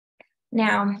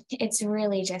 Now, it's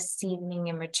really just seasoning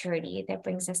and maturity that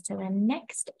brings us to the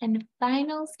next and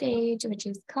final stage, which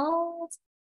is called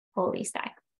holy sex.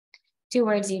 2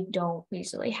 words you don't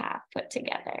usually have put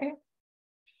together.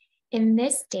 In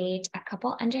this stage, a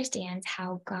couple understands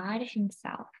how God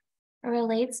Himself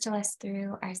relates to us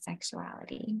through our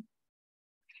sexuality.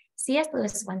 C.S.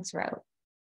 Lewis once wrote,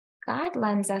 God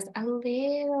lends us a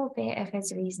little bit of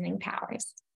His reasoning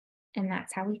powers, and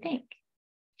that's how we think.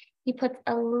 He puts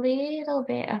a little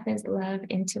bit of His love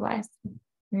into us,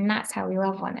 and that's how we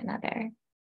love one another.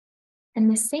 And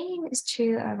the same is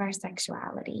true of our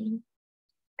sexuality.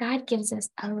 God gives us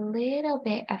a little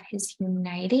bit of His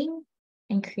uniting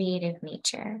and creative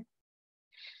nature.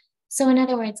 So in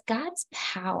other words, God's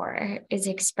power is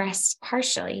expressed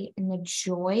partially in the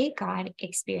joy God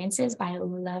experiences by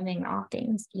loving all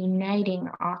things, uniting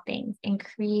all things, and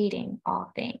creating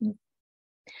all things.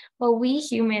 What we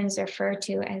humans refer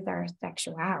to as our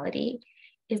sexuality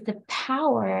is the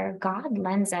power God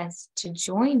lends us to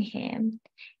join Him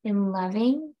in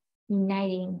loving,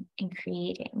 uniting, and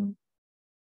creating,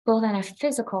 both on a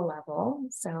physical level,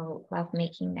 so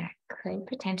lovemaking that could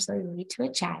potentially lead to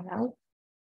a child,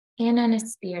 and on a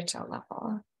spiritual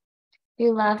level,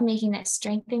 through lovemaking that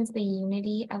strengthens the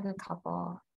unity of the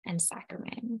couple and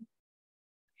sacrament.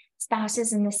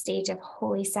 Spouses in the stage of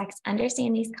holy sex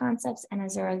understand these concepts, and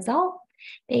as a result,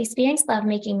 they experience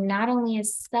lovemaking not only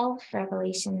as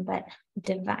self-revelation, but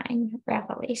divine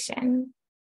revelation.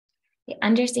 They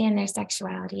understand their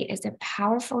sexuality as a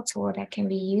powerful tool that can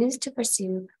be used to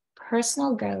pursue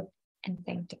personal growth and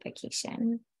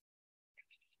sanctification.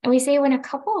 And we say when a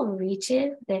couple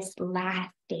reaches this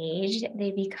last stage,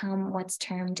 they become what's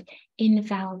termed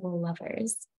infallible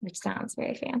lovers, which sounds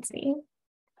very fancy.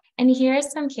 And here are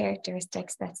some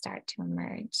characteristics that start to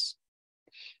emerge.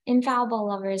 Infallible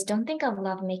lovers don't think of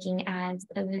lovemaking as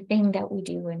the thing that we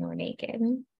do when we're naked,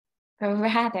 but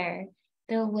rather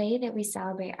the way that we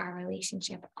celebrate our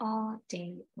relationship all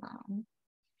day long.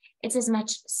 It's as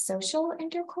much social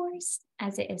intercourse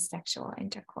as it is sexual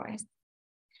intercourse.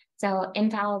 So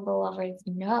infallible lovers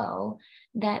know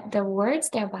that the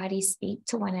words their bodies speak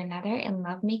to one another in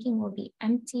lovemaking will be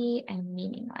empty and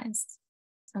meaningless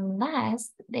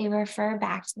unless they refer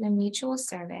back to the mutual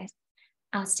service,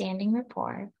 outstanding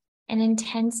rapport, and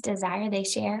intense desire they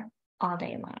share all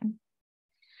day long.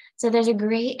 So there's a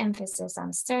great emphasis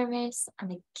on service, on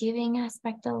the giving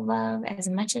aspect of love as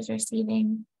much as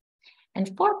receiving. And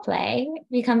foreplay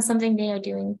becomes something they are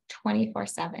doing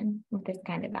 24/7 with this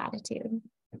kind of attitude.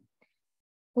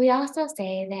 We also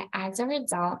say that as a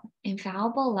result,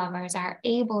 infallible lovers are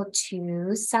able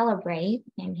to celebrate,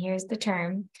 and here's the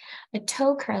term, a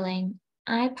toe curling,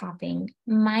 eye popping,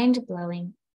 mind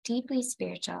blowing, deeply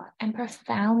spiritual, and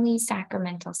profoundly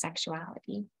sacramental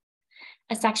sexuality.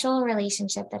 A sexual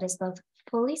relationship that is both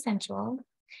fully sensual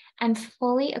and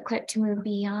fully equipped to move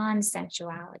beyond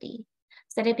sensuality,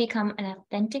 so that it become an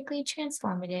authentically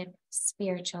transformative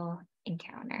spiritual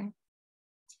encounter.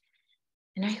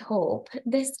 And I hope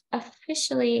this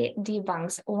officially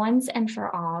debunks once and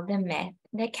for all the myth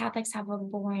that Catholics have a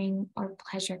boring or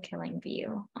pleasure-killing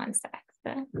view on sex.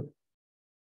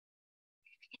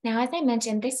 Now, as I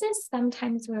mentioned, this is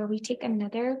sometimes where we take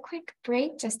another quick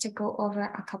break just to go over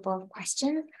a couple of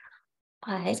questions.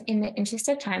 But in the interest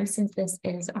of time, since this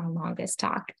is our longest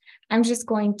talk, I'm just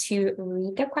going to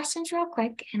read the questions real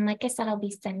quick. And like I said, I'll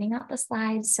be sending out the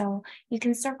slides so you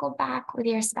can circle back with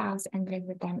your spouse and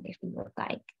visit them if you would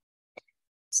like.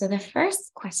 So the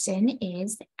first question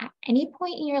is, at any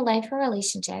point in your life or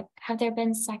relationship, have there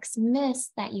been sex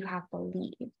myths that you have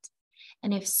believed?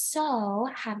 And if so,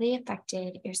 have they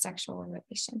affected your sexual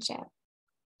relationship?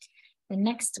 The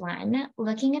next one,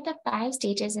 looking at the 5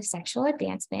 stages of sexual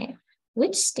advancement,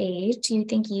 which stage do you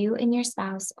think you and your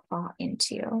spouse fall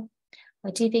into?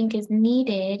 What do you think is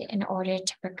needed in order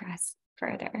to progress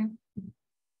further?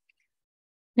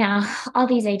 Now, all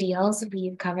these ideals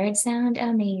we've covered sound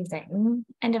amazing.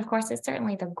 And of course, it's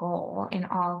certainly the goal in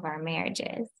all of our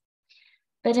marriages.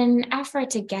 But in an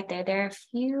effort to get there, there are a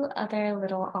few other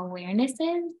little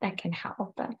awarenesses that can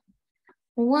help.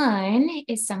 One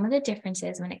is some of the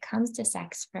differences when it comes to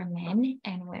sex for men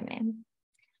and women.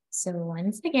 So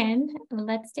once again,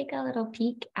 let's take a little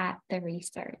peek at the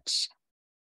research.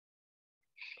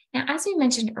 Now, as we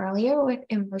mentioned earlier with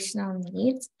emotional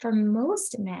needs, for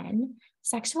most men,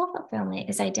 sexual fulfillment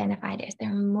is identified as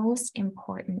their most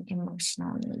important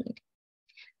emotional need.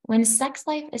 When sex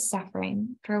life is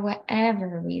suffering for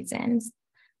whatever reasons,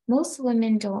 most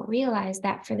women don't realize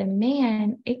that for the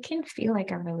man, it can feel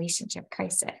like a relationship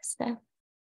crisis.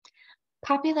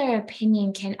 Popular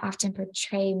opinion can often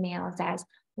portray males as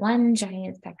one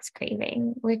giant sex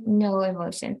craving with no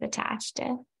emotions attached.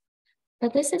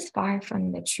 But this is far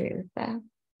from the truth.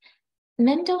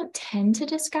 Men don't tend to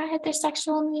describe their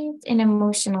sexual needs in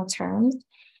emotional terms.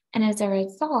 And as a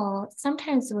result,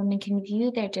 sometimes women can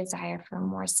view their desire for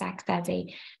more sex as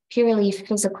a purely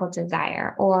physical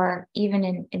desire or even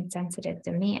an insensitive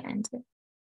demand.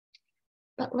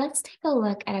 But let's take a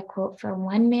look at a quote from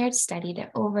one marriage study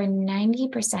that over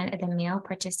 90% of the male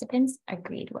participants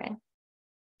agreed with.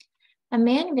 A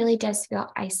man really does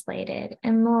feel isolated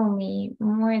and lonely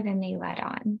more than they let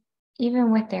on,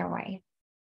 even with their wife.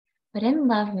 But in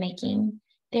lovemaking,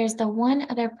 there's the one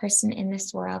other person in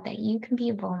this world that you can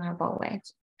be vulnerable with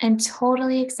and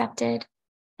totally accepted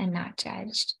and not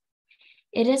judged.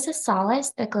 It is a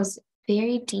solace that goes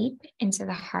very deep into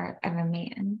the heart of a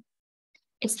man.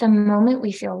 It's the moment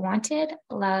we feel wanted,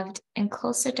 loved, and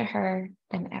closer to her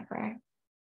than ever.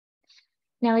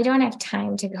 Now, we don't have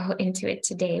time to go into it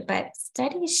today, but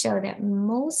studies show that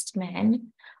most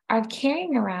men are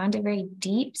carrying around a very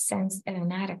deep sense of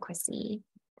inadequacy.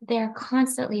 They're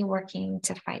constantly working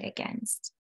to fight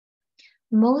against.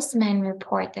 Most men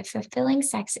report that fulfilling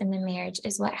sex in the marriage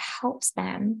is what helps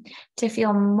them to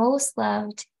feel most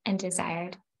loved and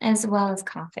desired, as well as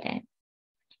confident.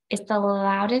 It's the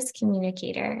loudest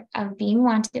communicator of being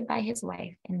wanted by his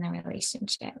wife in the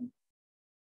relationship.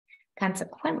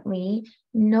 Consequently,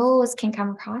 no's can come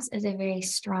across as a very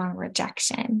strong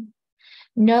rejection.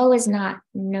 No is not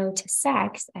no to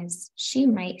sex, as she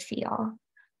might feel.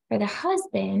 For the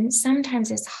husband, sometimes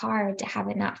it's hard to have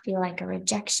it not feel like a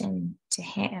rejection to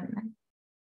him.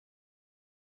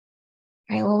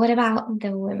 All right, well, what about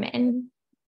the women?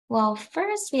 Well,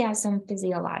 first, we have some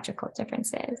physiological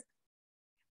differences.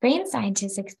 Brain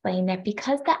scientists explain that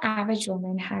because the average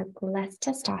woman has less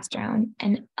testosterone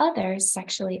and other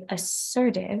sexually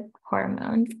assertive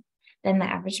hormones than the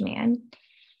average man,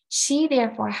 she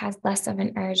therefore has less of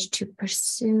an urge to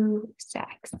pursue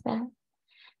sex.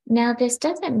 Now, this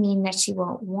doesn't mean that she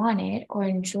won't want it or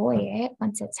enjoy it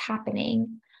once it's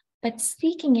happening, but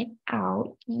seeking it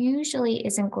out usually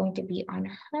isn't going to be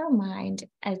on her mind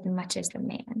as much as the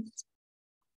man's.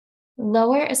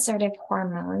 Lower assertive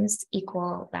hormones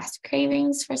equal less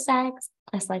cravings for sex,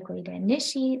 less likely to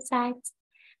initiate sex,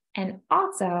 and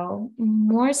also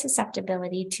more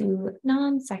susceptibility to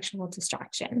non-sexual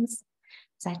distractions,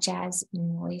 such as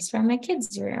noise from a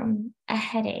kid's room, a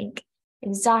headache,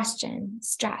 exhaustion,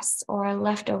 stress, or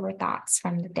leftover thoughts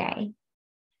from the day.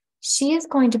 She is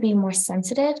going to be more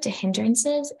sensitive to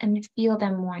hindrances and feel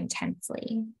them more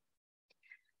intensely.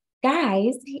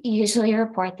 Guys usually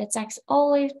report that sex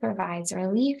always provides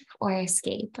relief or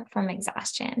escape from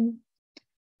exhaustion.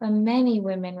 But many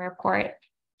women report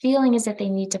feeling as if they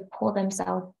need to pull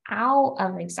themselves out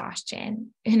of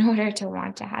exhaustion in order to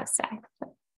want to have sex.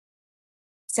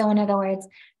 So in other words,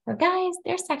 for guys,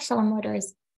 their sexual motor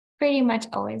is pretty much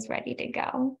always ready to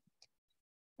go.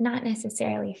 Not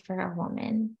necessarily for a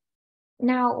woman.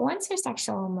 Now, once her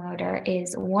sexual motor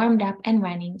is warmed up and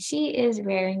running, she is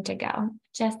raring to go,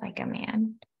 just like a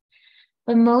man.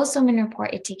 But most women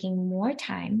report it taking more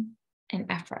time and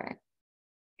effort.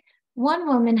 One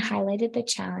woman highlighted the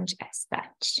challenge as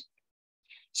such.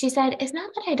 She said, "It's not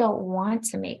that I don't want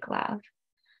to make love,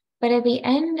 but at the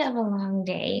end of a long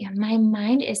day, my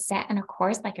mind is set on a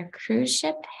course like a cruise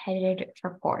ship headed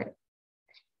for port.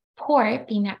 Port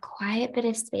being that quiet bit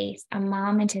of space a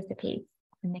mom anticipates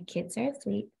when the kids are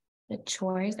asleep, the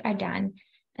chores are done,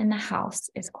 and the house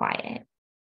is quiet.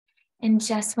 And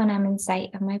just when I'm in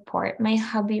sight of my port, my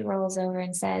hubby rolls over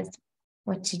and says,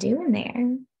 'What you doing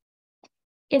there?'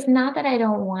 It's not that I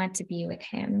don't want to be with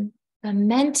him, but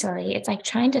mentally, it's like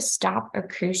trying to stop a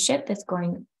cruise ship that's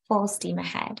going full steam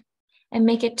ahead and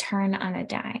make it turn on a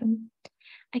dime.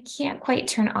 I can't quite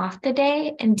turn off the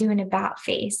day and do an about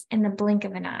face in the blink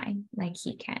of an eye like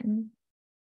he can."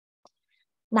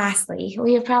 Lastly,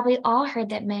 we have probably all heard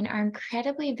that men are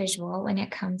incredibly visual when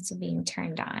it comes to being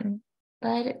turned on,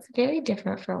 but it's very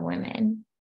different for women.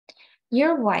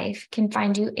 Your wife can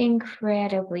find you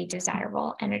incredibly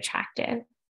desirable and attractive,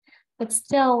 but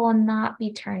still will not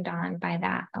be turned on by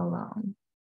that alone.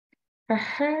 For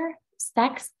her,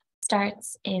 sex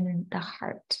starts in the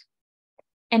heart.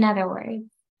 In other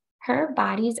words, her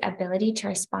body's ability to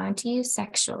respond to you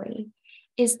sexually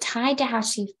is tied to how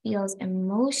she feels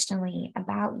emotionally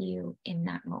about you in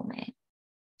that moment.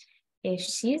 If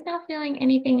she's not feeling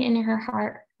anything in her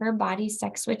heart, her body's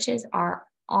sex switches are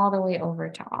all the way over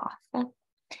to off,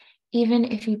 even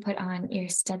if you put on your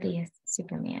steadiest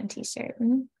Superman t-shirt.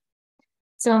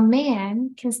 So a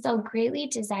man can still greatly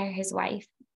desire his wife,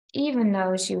 even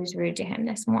though she was rude to him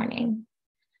this morning.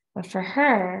 But for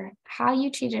her, how you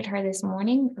treated her this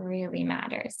morning really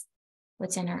matters.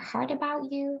 What's in her heart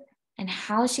about you and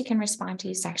how she can respond to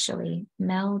you sexually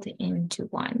meld into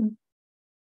one.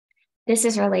 This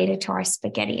is related to our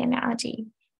spaghetti analogy.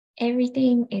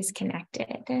 Everything is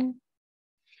connected.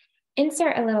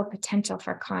 Insert a little potential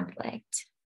for conflict.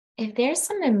 If there's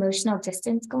some emotional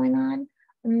distance going on,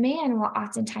 a man will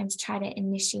oftentimes try to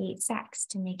initiate sex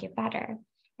to make it better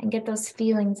and get those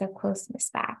feelings of closeness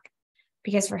back.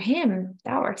 Because for him,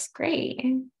 that works great.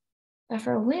 But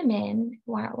for women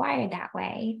who aren't wired that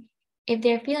way, if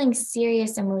they're feeling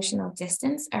serious emotional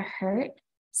distance or hurt,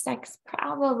 sex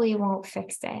probably won't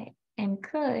fix it and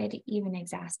could even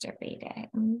exacerbate it.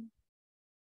 All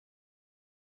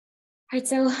right,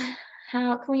 so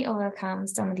how can we overcome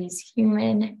some of these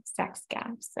human sex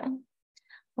gaps?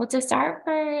 Well, to start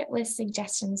with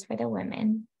suggestions for the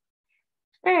women.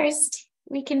 First,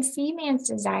 we can see man's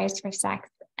desires for sex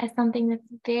as something that's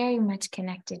very much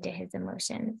connected to his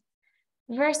emotions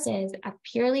versus a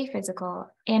purely physical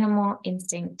animal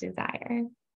instinct desire.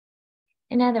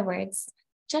 In other words,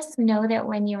 just know that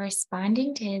when you're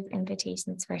responding to his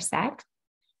invitations for sex,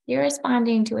 you're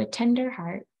responding to a tender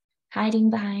heart hiding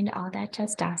behind all that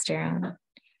testosterone.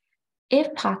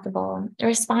 If possible,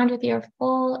 respond with your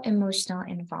full emotional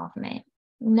involvement,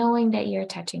 knowing that you're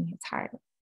touching his heart.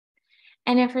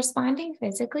 And if responding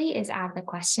physically is out of the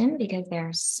question, because there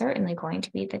are certainly going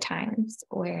to be the times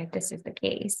where this is the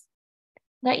case,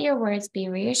 let your words be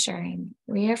reassuring,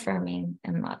 reaffirming,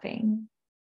 and loving.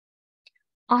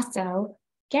 Also,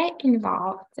 get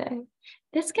involved.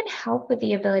 This can help with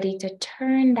the ability to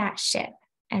turn that ship,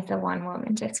 as the one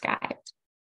woman described.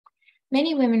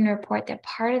 Many women report that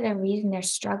part of the reason they're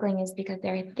struggling is because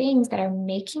there are things that are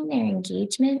making their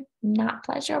engagement not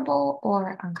pleasurable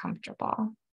or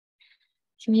uncomfortable.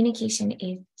 Communication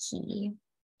is key.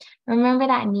 Remember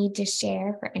that need to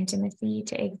share for intimacy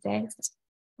to exist?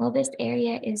 Well, this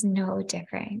area is no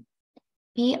different.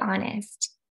 Be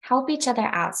honest. Help each other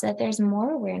out so that there's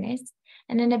more awareness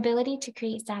and an ability to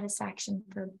create satisfaction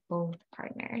for both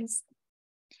partners.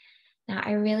 Now,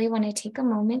 I really want to take a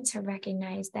moment to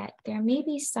recognize that there may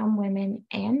be some women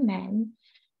and men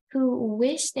who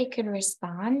wish they could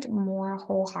respond more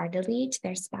wholeheartedly to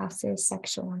their spouse's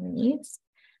sexual needs,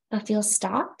 but feel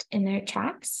stopped in their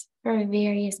tracks for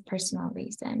various personal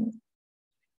reasons.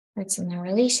 Hurts in their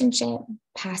relationship,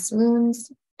 past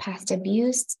wounds, past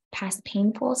abuse, past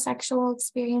painful sexual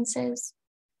experiences.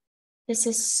 This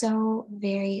is so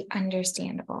very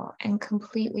understandable and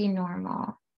completely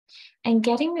normal. And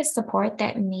getting the support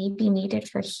that may be needed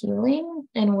for healing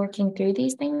and working through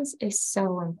these things is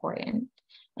so important.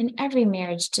 And every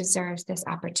marriage deserves this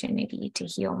opportunity to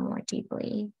heal more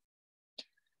deeply.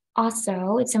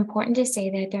 Also, it's important to say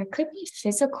that there could be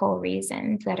physical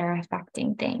reasons that are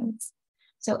affecting things.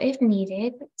 So if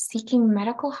needed, seeking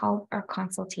medical help or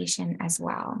consultation as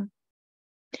well.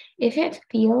 If it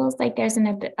feels like there's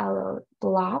a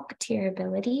block to your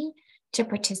ability to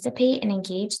participate and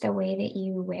engage the way that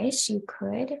you wish you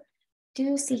could,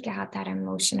 do seek out that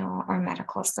emotional or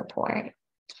medical support.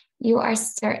 You are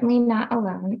certainly not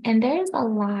alone, and there's a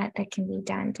lot that can be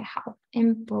done to help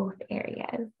in both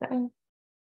areas.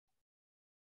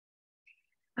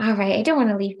 All right, I don't want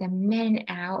to leave the men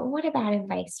out. What about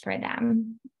advice for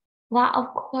them? Well,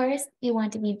 of course, you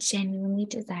want to be genuinely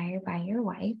desired by your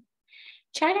wife.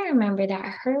 Try to remember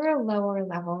that her lower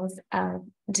levels of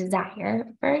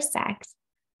desire for sex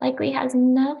likely has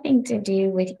nothing to do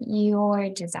with your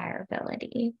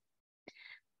desirability.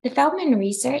 The Feldman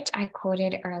research I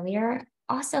quoted earlier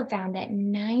also found that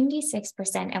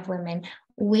 96% of women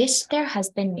wish their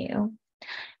husband knew.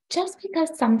 Just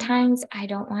because sometimes I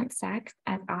don't want sex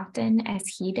as often as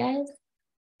he does,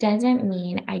 doesn't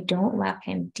mean I don't love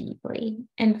him deeply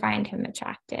and find him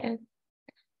attractive.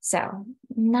 So,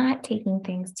 not taking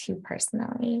things too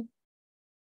personally.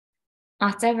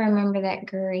 Also, remember that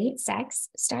great sex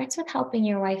starts with helping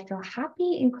your wife feel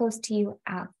happy and close to you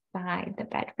outside the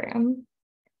bedroom.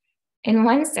 In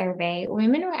one survey,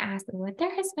 women were asked what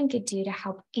their husband could do to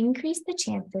help increase the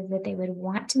chances that they would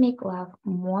want to make love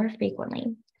more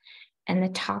frequently. And the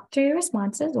top 3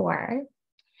 responses were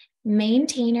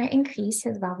maintain or increase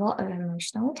his level of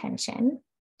emotional attention,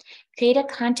 create a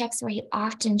context where he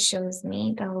often shows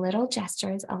me the little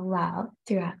gestures of love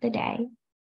throughout the day,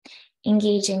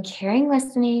 engage in caring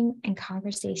listening and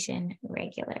conversation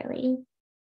regularly.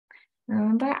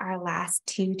 Remember our last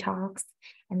 2 talks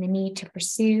and the need to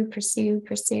pursue,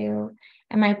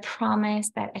 and my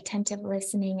promise that attentive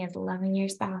listening is loving your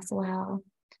spouse well?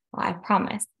 Well, I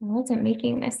promise I wasn't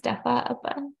making this stuff up.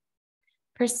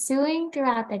 Pursuing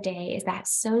throughout the day is that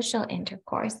social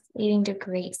intercourse leading to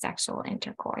great sexual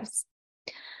intercourse.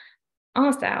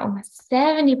 Also,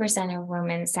 70% of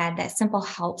women said that simple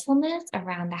helpfulness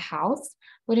around the house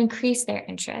would increase their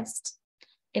interest,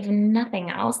 if nothing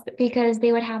else, because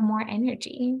they would have more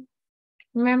energy.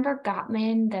 Remember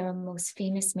Gottman, the most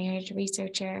famous marriage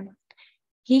researcher?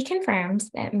 He confirms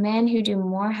that men who do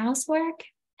more housework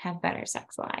have better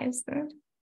sex lives.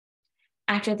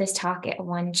 After this talk at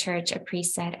one church, a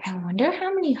priest said, I wonder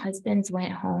how many husbands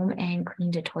went home and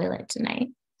cleaned a toilet tonight.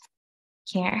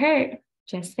 Can't hurt,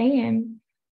 just saying.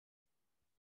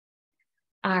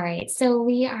 All right, so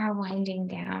we are winding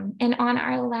down. And on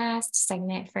our last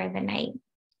segment for the night,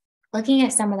 looking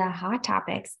at some of the hot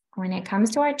topics when it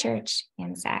comes to our church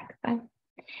and sex. And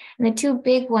the 2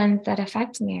 big ones that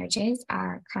affect marriages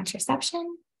are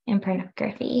contraception and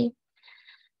pornography.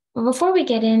 But before we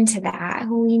get into that,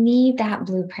 we need that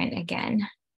blueprint again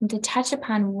to touch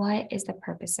upon what is the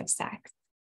purpose of sex.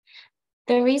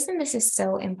 The reason this is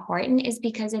so important is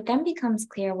because it then becomes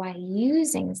clear why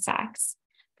using sex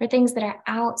for things that are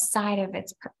outside of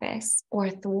its purpose or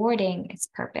thwarting its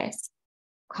purpose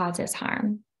causes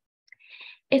harm.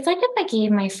 It's like if I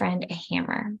gave my friend a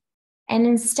hammer, and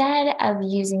instead of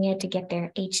using it to get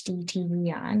their HD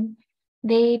TV on,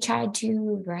 they tried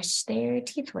to brush their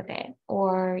teeth with it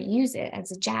or use it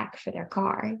as a jack for their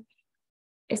car.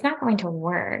 It's not going to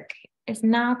work. It's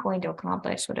not going to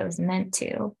accomplish what it was meant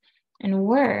to. And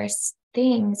worse,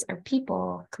 things or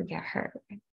people could get hurt.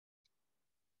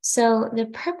 So the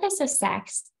purpose of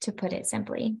sex, to put it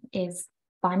simply, is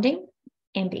bonding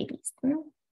and babies.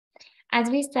 As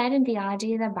we said in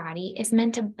Theology of the Body, is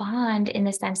meant to bond in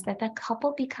the sense that the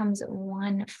couple becomes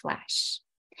one flesh.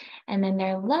 And then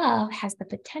their love has the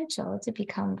potential to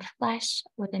become flesh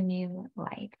with a new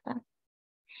life.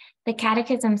 The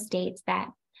Catechism states that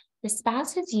the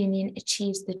spouse's union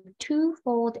achieves the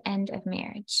 2-fold end of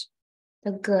marriage,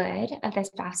 the good of the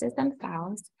spouses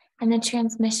themselves and the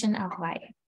transmission of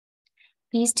life.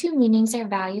 These 2 meanings or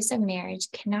values of marriage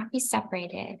cannot be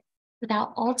separated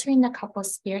without altering the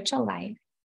couple's spiritual life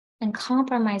and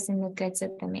compromising the goods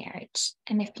of the marriage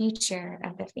and the future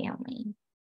of the family.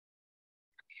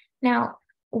 Now,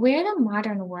 where the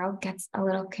modern world gets a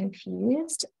little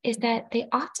confused is that they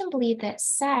often believe that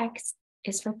sex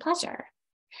is for pleasure.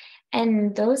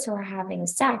 And those who are having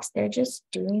sex, they're just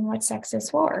doing what sex is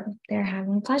for. They're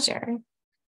having pleasure.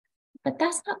 But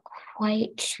that's not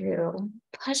quite true.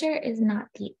 Pleasure is not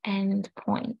the end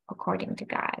point, according to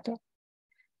God.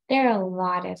 There are a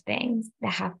lot of things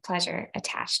that have pleasure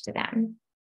attached to them.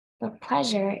 But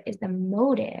pleasure is the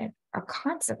motive or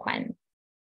consequence.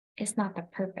 It's not the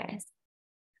purpose.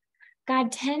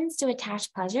 God tends to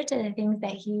attach pleasure to the things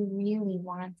that he really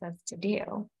wants us to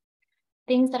do,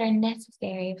 things that are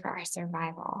necessary for our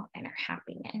survival and our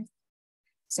happiness.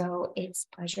 So it's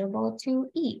pleasurable to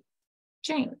eat,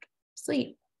 drink,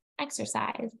 sleep,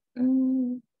 exercise,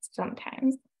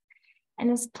 sometimes.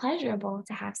 And it's pleasurable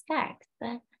to have sex.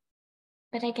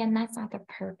 But again, that's not the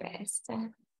purpose.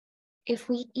 If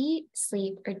we eat,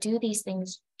 sleep, or do these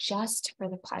things just for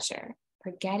the pleasure,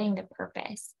 forgetting the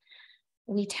purpose,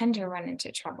 we tend to run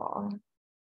into trouble.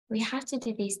 We have to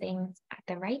do these things at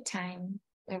the right time,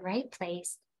 the right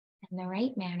place, in the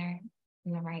right manner,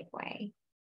 in the right way.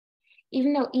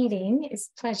 Even though eating is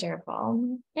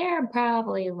pleasurable, there are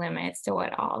probably limits to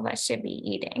what all of us should be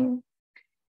eating.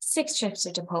 6 trips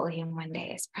to Chipotle in one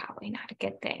day is probably not a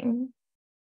good thing.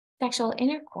 Sexual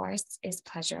intercourse is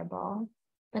pleasurable,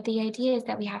 but the idea is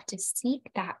that we have to seek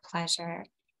that pleasure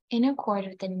in accord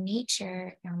with the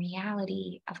nature and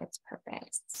reality of its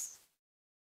purpose.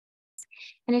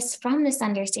 And it's from this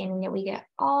understanding that we get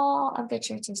all of the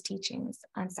church's teachings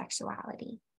on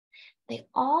sexuality. They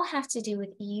all have to do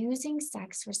with using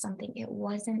sex for something it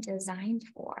wasn't designed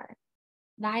for,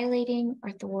 violating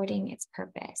or thwarting its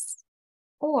purpose,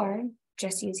 or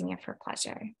just using it for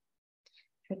pleasure.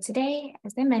 For today,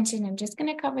 as I mentioned, I'm just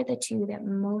going to cover the 2 that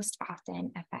most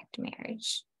often affect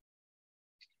marriage.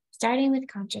 Starting with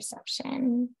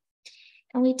contraception.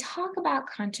 And we talk about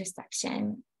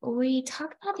contraception, we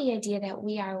talk about the idea that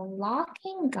we are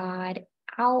locking God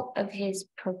out of his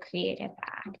procreative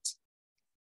act.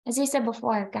 As we said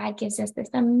before, God gives us this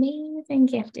amazing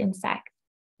gift in sex.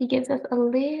 He gives us a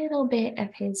little bit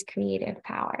of his creative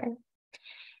power.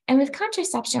 And with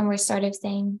contraception, we're sort of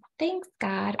saying, thanks,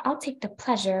 God, I'll take the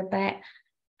pleasure, but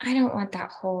I don't want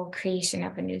that whole creation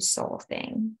of a new soul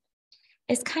thing.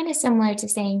 It's kind of similar to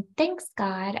saying, thanks,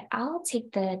 God, I'll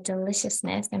take the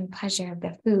deliciousness and pleasure of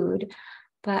the food,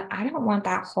 but I don't want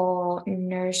that whole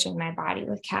nourishing my body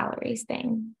with calories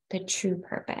thing, the true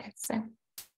purpose.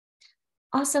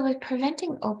 Also, with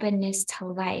preventing openness to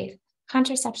life,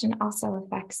 contraception also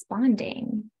affects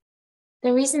bonding.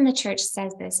 The reason the church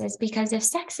says this is because if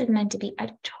sex is meant to be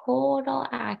a total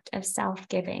act of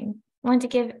self-giving, you want to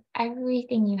give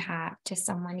everything you have to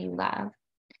someone you love.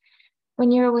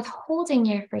 When you're withholding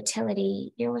your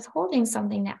fertility, you're withholding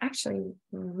something that actually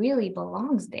really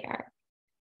belongs there.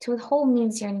 To withhold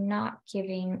means you're not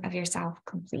giving of yourself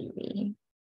completely.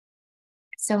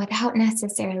 So without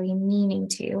necessarily meaning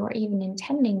to or even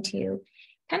intending to,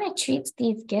 kind of treats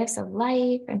these gifts of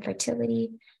life and fertility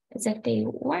as if they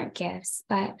weren't gifts,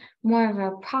 but more of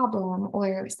a problem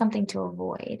or something to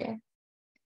avoid.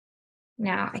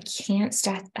 Now, I can't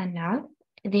stress enough,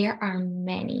 there are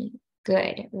many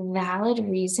good, valid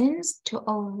reasons to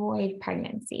avoid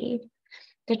pregnancy.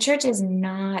 The church is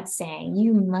not saying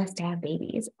you must have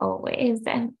babies always,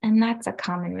 and that's a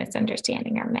common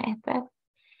misunderstanding or myth.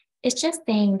 It's just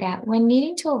saying that when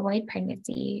needing to avoid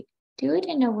pregnancy, do it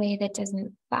in a way that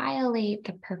doesn't violate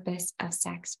the purpose of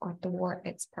sex or thwart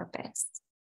its purpose.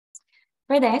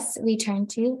 For this, we turn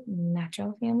to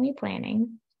natural family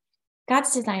planning.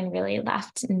 God's design really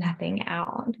left nothing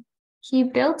out. He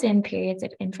built in periods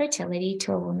of infertility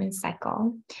to a woman's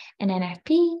cycle, and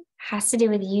NFP has to do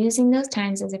with using those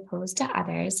times as opposed to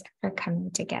others for coming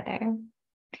together.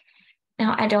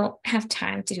 Now, I don't have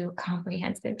time to do a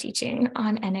comprehensive teaching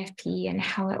on NFP and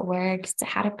how it works,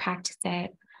 how to practice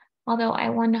it, although I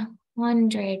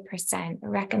 100%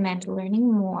 recommend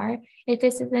learning more if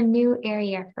this is a new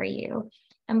area for you.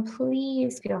 And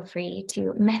please feel free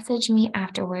to message me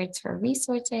afterwards for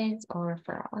resources or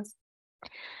referrals.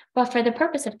 But for the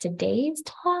purpose of today's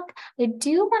talk, I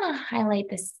do want to highlight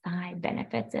the side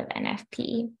benefits of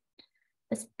NFP,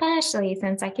 especially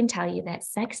since I can tell you that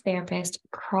sex therapists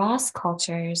across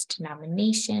cultures,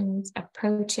 denominations,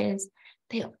 approaches,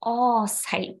 they all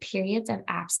cite periods of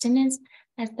abstinence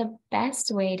as the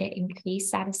best way to increase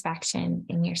satisfaction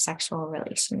in your sexual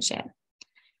relationship.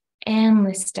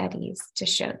 Endless studies to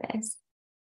show this.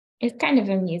 It's kind of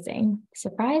amusing.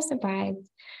 Surprise, surprise.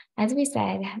 As we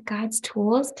said, God's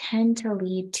tools tend to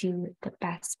lead to the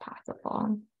best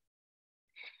possible.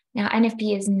 Now,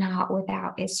 NFP is not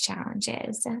without its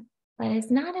challenges, but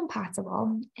it's not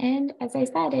impossible. And as I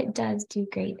said, it does do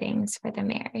great things for the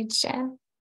marriage.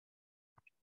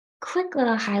 Quick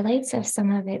little highlights of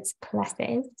some of its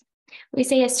pluses. We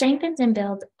say it strengthens and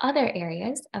builds other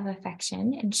areas of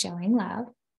affection and showing love.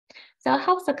 So it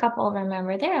helps a couple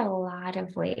remember there are a lot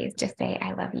of ways to say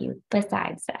I love you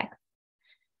besides sex.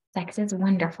 Sex is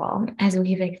wonderful, as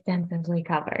we've extensively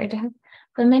covered,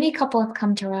 but many couples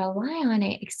come to rely on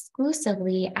it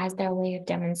exclusively as their way of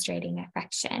demonstrating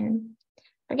affection,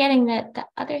 forgetting that the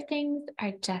other things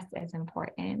are just as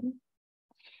important.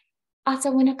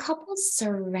 Also, when a couple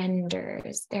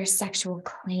surrenders their sexual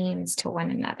claims to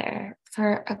one another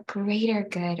for a greater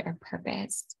good or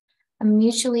purpose, a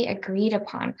mutually agreed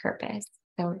upon purpose,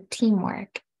 so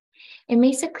teamwork, it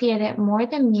makes it clear that more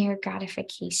than mere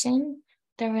gratification,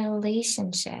 the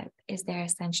relationship is their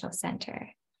essential center.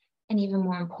 And even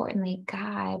more importantly,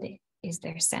 God is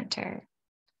their center.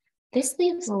 This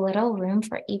leaves little room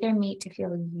for either mate to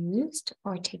feel used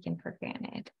or taken for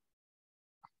granted.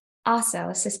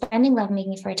 Also, suspending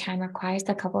lovemaking for a time requires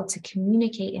the couple to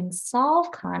communicate and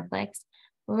solve conflicts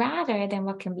rather than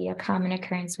what can be a common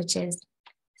occurrence, which is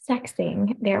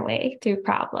sexing their way through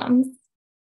problems.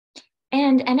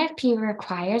 And NFP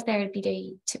requires there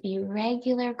to be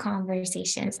regular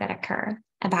conversations that occur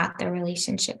about their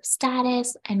relationship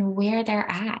status and where they're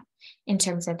at in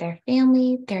terms of their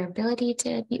family, their ability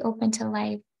to be open to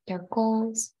life, their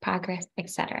goals, progress,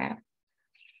 etc.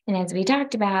 And as we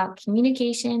talked about,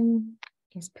 communication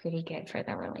is pretty good for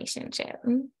the relationship.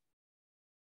 All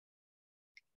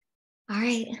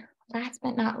right, last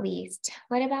but not least,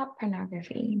 what about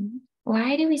pornography?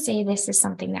 Why do we say this is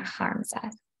something that harms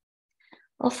us?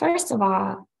 Well, first of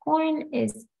all, porn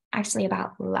is actually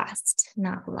about lust,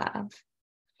 not love.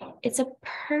 It's a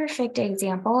perfect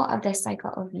example of the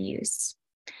cycle of use,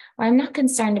 where I'm not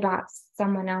concerned about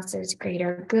someone else's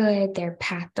greater good, their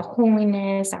path to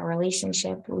holiness, our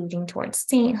relationship leading towards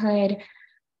sainthood,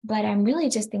 but I'm really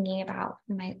just thinking about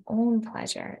my own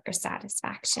pleasure or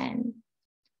satisfaction.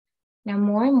 Now,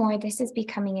 more and more, this is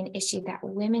becoming an issue that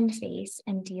women face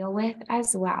and deal with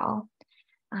as well.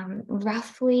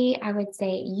 Roughly, I would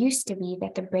say it used to be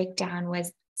that the breakdown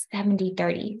was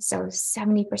 70-30, so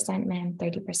 70% men,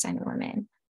 30% women.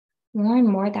 More and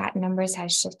more, that numbers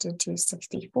has shifted to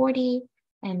 60-40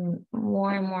 and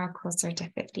more closer to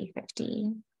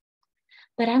 50-50.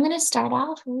 But I'm going to start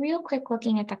off real quick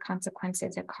looking at the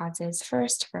consequences it causes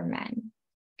first for men.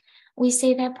 We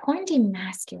say that porn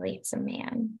demasculates a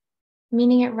man,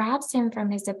 meaning it robs him from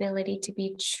his ability to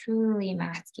be truly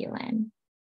masculine.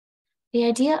 The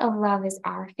idea of love as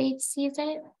our faith sees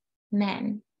it: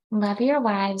 men, love your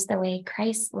wives the way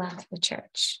Christ loved the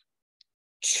church.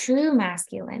 True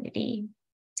masculinity,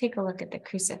 take a look at the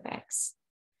crucifix.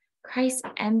 Christ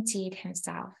emptied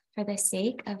himself for the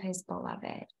sake of his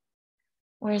beloved.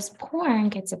 Whereas porn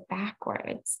gets it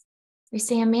backwards. We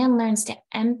say a man learns to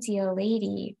empty a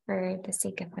lady for the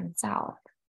sake of himself.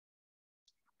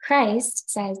 Christ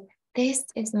says, "This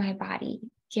is my body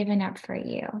given up for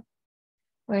you."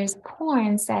 Whereas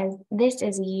porn says, "This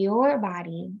is your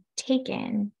body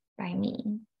taken by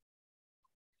me."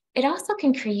 It also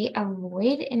can create a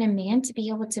void in a man to be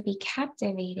able to be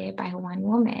captivated by one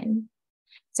woman.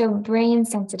 So brain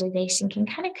sensitization can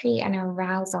kind of create an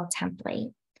arousal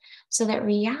template so that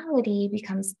reality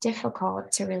becomes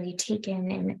difficult to really take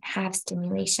in and have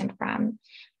stimulation from.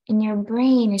 And your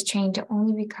brain is trained to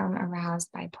only become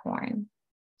aroused by porn.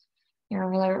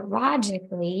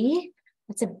 Neurologically,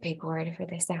 that's a big word for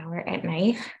this hour at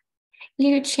night.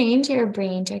 You change your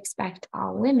brain to expect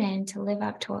all women to live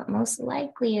up to what most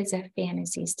likely is a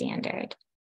fantasy standard.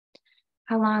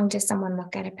 How long does someone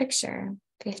look at a picture?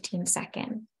 15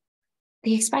 seconds.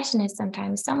 The expression is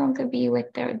sometimes someone could be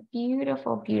with their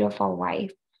beautiful, beautiful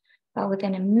wife, but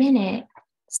within a minute,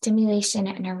 stimulation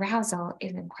and arousal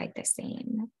isn't quite the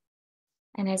same.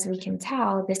 And as we can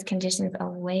tell, this conditions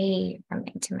away from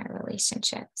intimate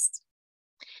relationships.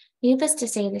 Needless to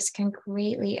say, this can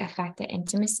greatly affect the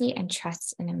intimacy and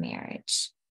trust in a marriage.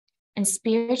 And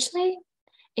spiritually,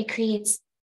 it creates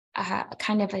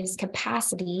kind of his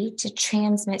capacity to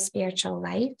transmit spiritual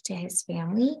life to his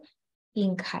family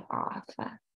being cut off.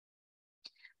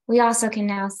 We also can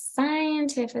now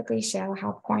scientifically show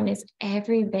how porn is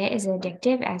every bit as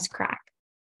addictive as crack,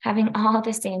 having all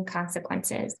the same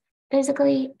consequences,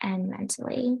 physically and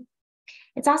mentally.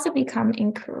 It's also become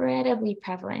incredibly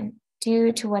prevalent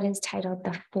due to what is titled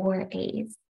the 4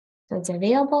 A's. So it's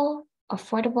available,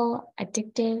 affordable,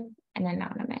 addictive, and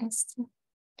anonymous.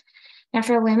 Now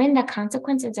for women, the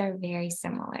consequences are very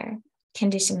similar: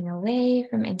 conditioning away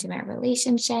from intimate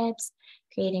relationships,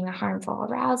 creating a harmful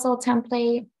arousal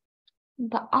template,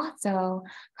 but also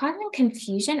causing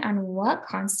confusion on what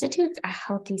constitutes a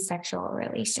healthy sexual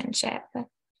relationship.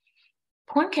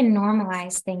 Porn can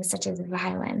normalize things such as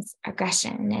violence,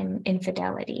 aggression, and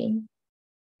infidelity.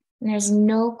 And there's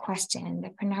no question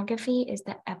that pornography is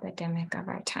the epidemic of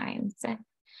our times.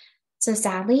 So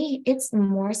sadly, it's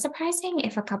more surprising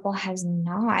if a couple has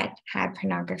not had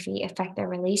pornography affect their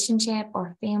relationship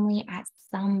or family at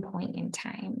some point in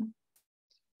time.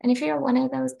 And if you're one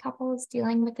of those couples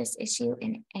dealing with this issue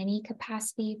in any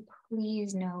capacity,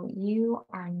 please know you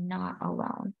are not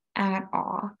alone at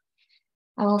all.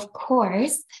 I will, of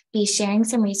course, be sharing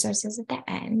some resources at the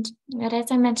end. But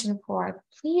as I mentioned before,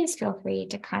 please feel free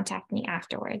to contact me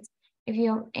afterwards if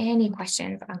you have any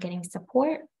questions on getting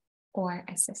support or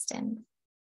assistance.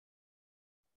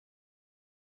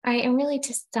 All right, and really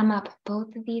to sum up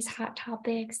both of these hot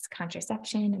topics,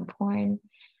 contraception and porn,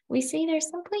 we see they're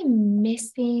simply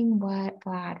missing what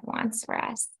God wants for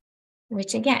us,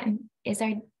 which again is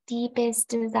our deepest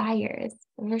desires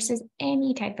versus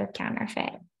any type of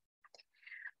counterfeit.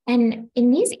 And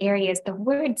in these areas, the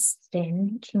word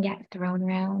sin can get thrown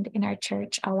around in our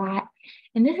church a lot.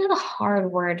 And this is a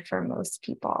hard word for most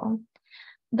people.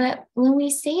 But when we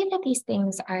say that these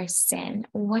things are sin,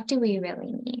 what do we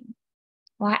really mean?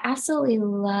 Well, I absolutely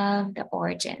love the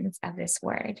origins of this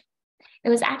word. It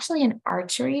was actually an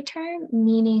archery term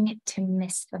meaning to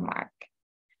miss the mark.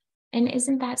 And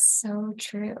isn't that so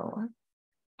true?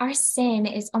 Our sin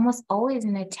is almost always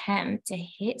an attempt to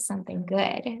hit something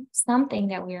good, something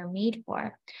that we are made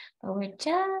for, but we're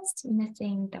just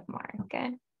missing the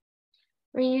mark.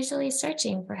 We're usually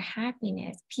searching for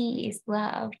happiness, peace,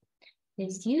 love,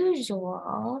 as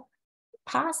usual,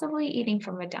 possibly eating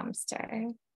from a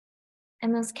dumpster.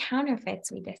 And those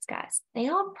counterfeits we discussed, they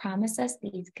all promise us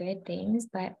these good things,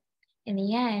 but in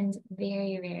the end,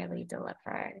 very rarely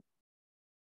deliver.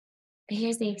 But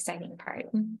here's the exciting part.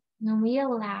 When we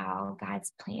allow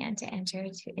God's plan to enter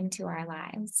into our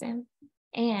lives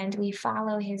and we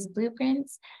follow his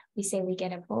blueprints, we say we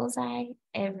get a bullseye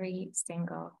every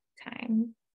single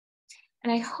time.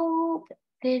 And I hope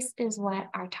this is what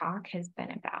our talk has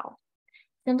been about.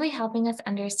 Simply helping us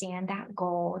understand that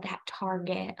goal, that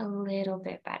target a little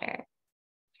bit better.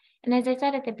 And as I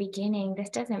said at the beginning, this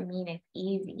doesn't mean it's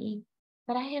easy,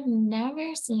 but I have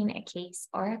never seen a case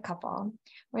or a couple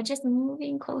where just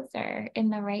moving closer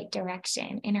in the right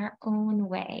direction in our own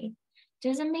way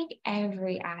doesn't make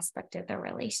every aspect of the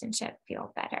relationship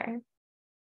feel better.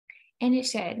 And it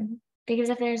should, because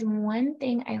if there's one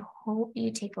thing I hope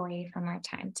you take away from our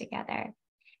time together,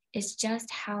 is just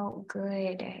how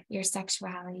good your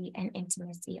sexuality and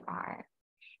intimacy are,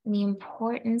 and the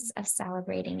importance of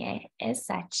celebrating it as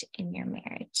such in your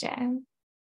marriage.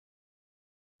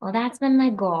 Well, that's been my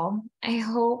goal. I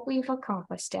hope we've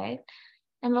accomplished it.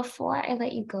 And before I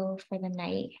let you go for the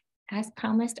night, as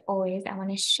promised always, I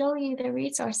want to show you the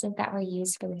resources that were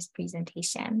used for this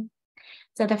presentation.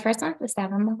 So the first one is The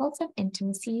 7 Levels of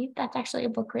Intimacy. That's actually a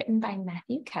book written by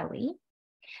Matthew Kelly.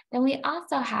 Then we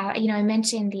also have, I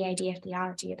mentioned the idea of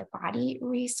theology of the body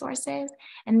resources,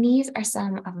 and these are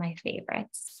some of my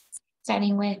favorites,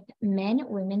 starting with Men,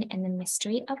 Women, and the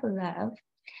Mystery of Love.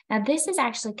 Now, this is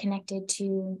actually connected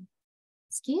to,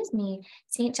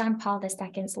 St. John Paul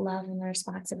II's Love and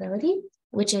Responsibility,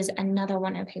 which is another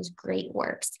one of his great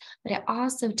works, but it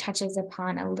also touches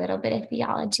upon a little bit of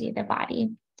theology of the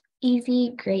body.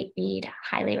 Easy, great read,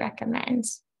 highly recommend.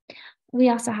 We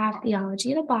also have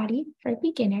Theology of the Body for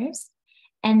beginners,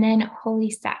 and then Holy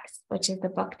Sex, which is the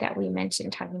book that we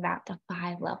mentioned talking about the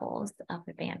 5 levels of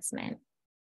advancement.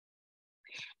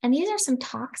 And these are some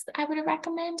talks that I would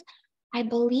recommend. I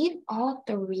believe all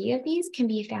 3 of these can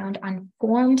be found on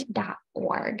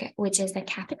formed.org, which is a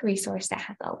Catholic resource that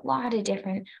has a lot of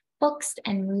different books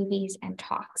and movies and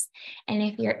talks. And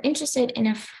if you're interested in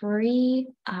a free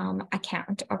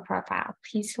account or profile,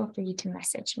 please feel free to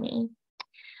message me.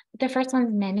 The first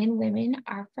one's Men and Women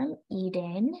Are from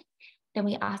Eden. Then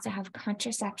we also have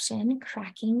Contraception,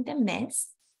 Cracking the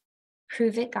Myths,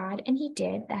 Prove It God and He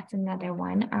Did. That's another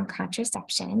one on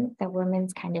contraception, the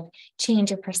woman's kind of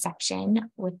change of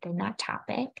perception within that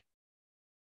topic.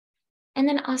 And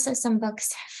then also some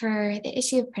books for the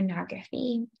issue of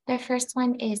pornography. The first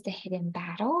one is The Hidden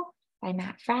Battle by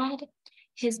Matt Fradd.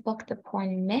 His book, The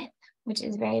Porn Myth, which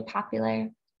is very popular.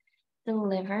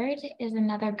 Delivered is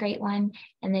another great one,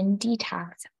 and then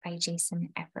Detox by Jason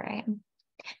Everett.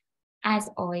 As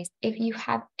always, if you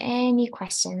have any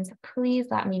questions, please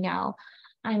let me know.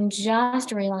 I'm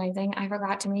just realizing I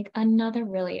forgot to make another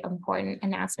really important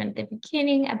announcement at the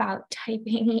beginning about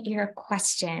typing your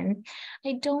questions.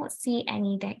 I don't see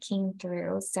any that came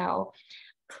through. So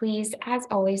please, as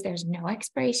always, there's no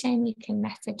expiration. You can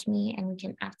message me and we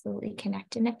can absolutely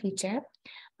connect in the future.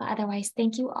 But otherwise,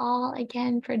 thank you all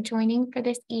again for joining for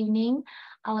this evening.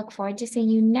 I'll look forward to seeing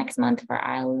you next month for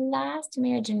our last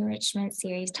marriage enrichment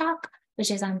series talk,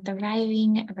 which is on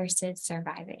thriving versus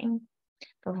surviving.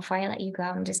 But before I let you go,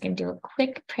 I'm just going to do a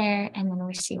quick prayer and then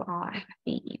wish you all a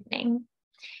happy evening.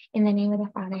 In the name of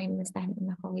the Father, and the Son, and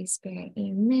the Holy Spirit,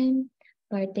 amen.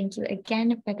 Lord, thank you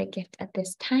again for the gift of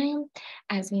this time.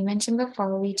 As we mentioned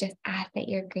before, we just ask that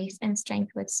your grace and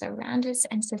strength would surround us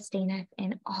and sustain us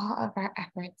in all of our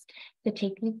efforts to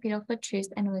take these beautiful truths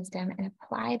and wisdom and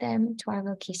apply them to our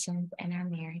vocations and our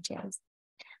marriages.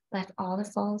 Bless all the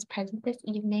souls present this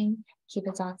evening. Keep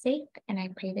us all safe. And I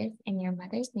pray this in your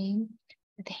mother's name.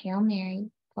 With Hail Mary,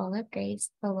 full of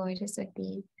grace, the Lord is with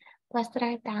thee. Blessed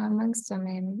art thou amongst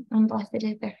women, and blessed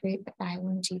is the fruit of thy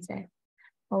womb, Jesus.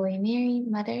 Holy Mary,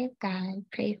 Mother of God,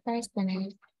 pray for us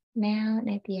sinners, now and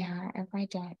at the hour of our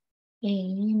death.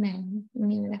 Amen. In the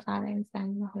name of the Father, and Son,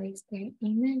 and the Holy Spirit.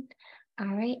 Amen. All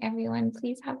right, everyone,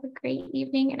 please have a great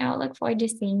evening, and I'll look forward to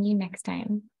seeing you next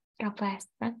time. God bless.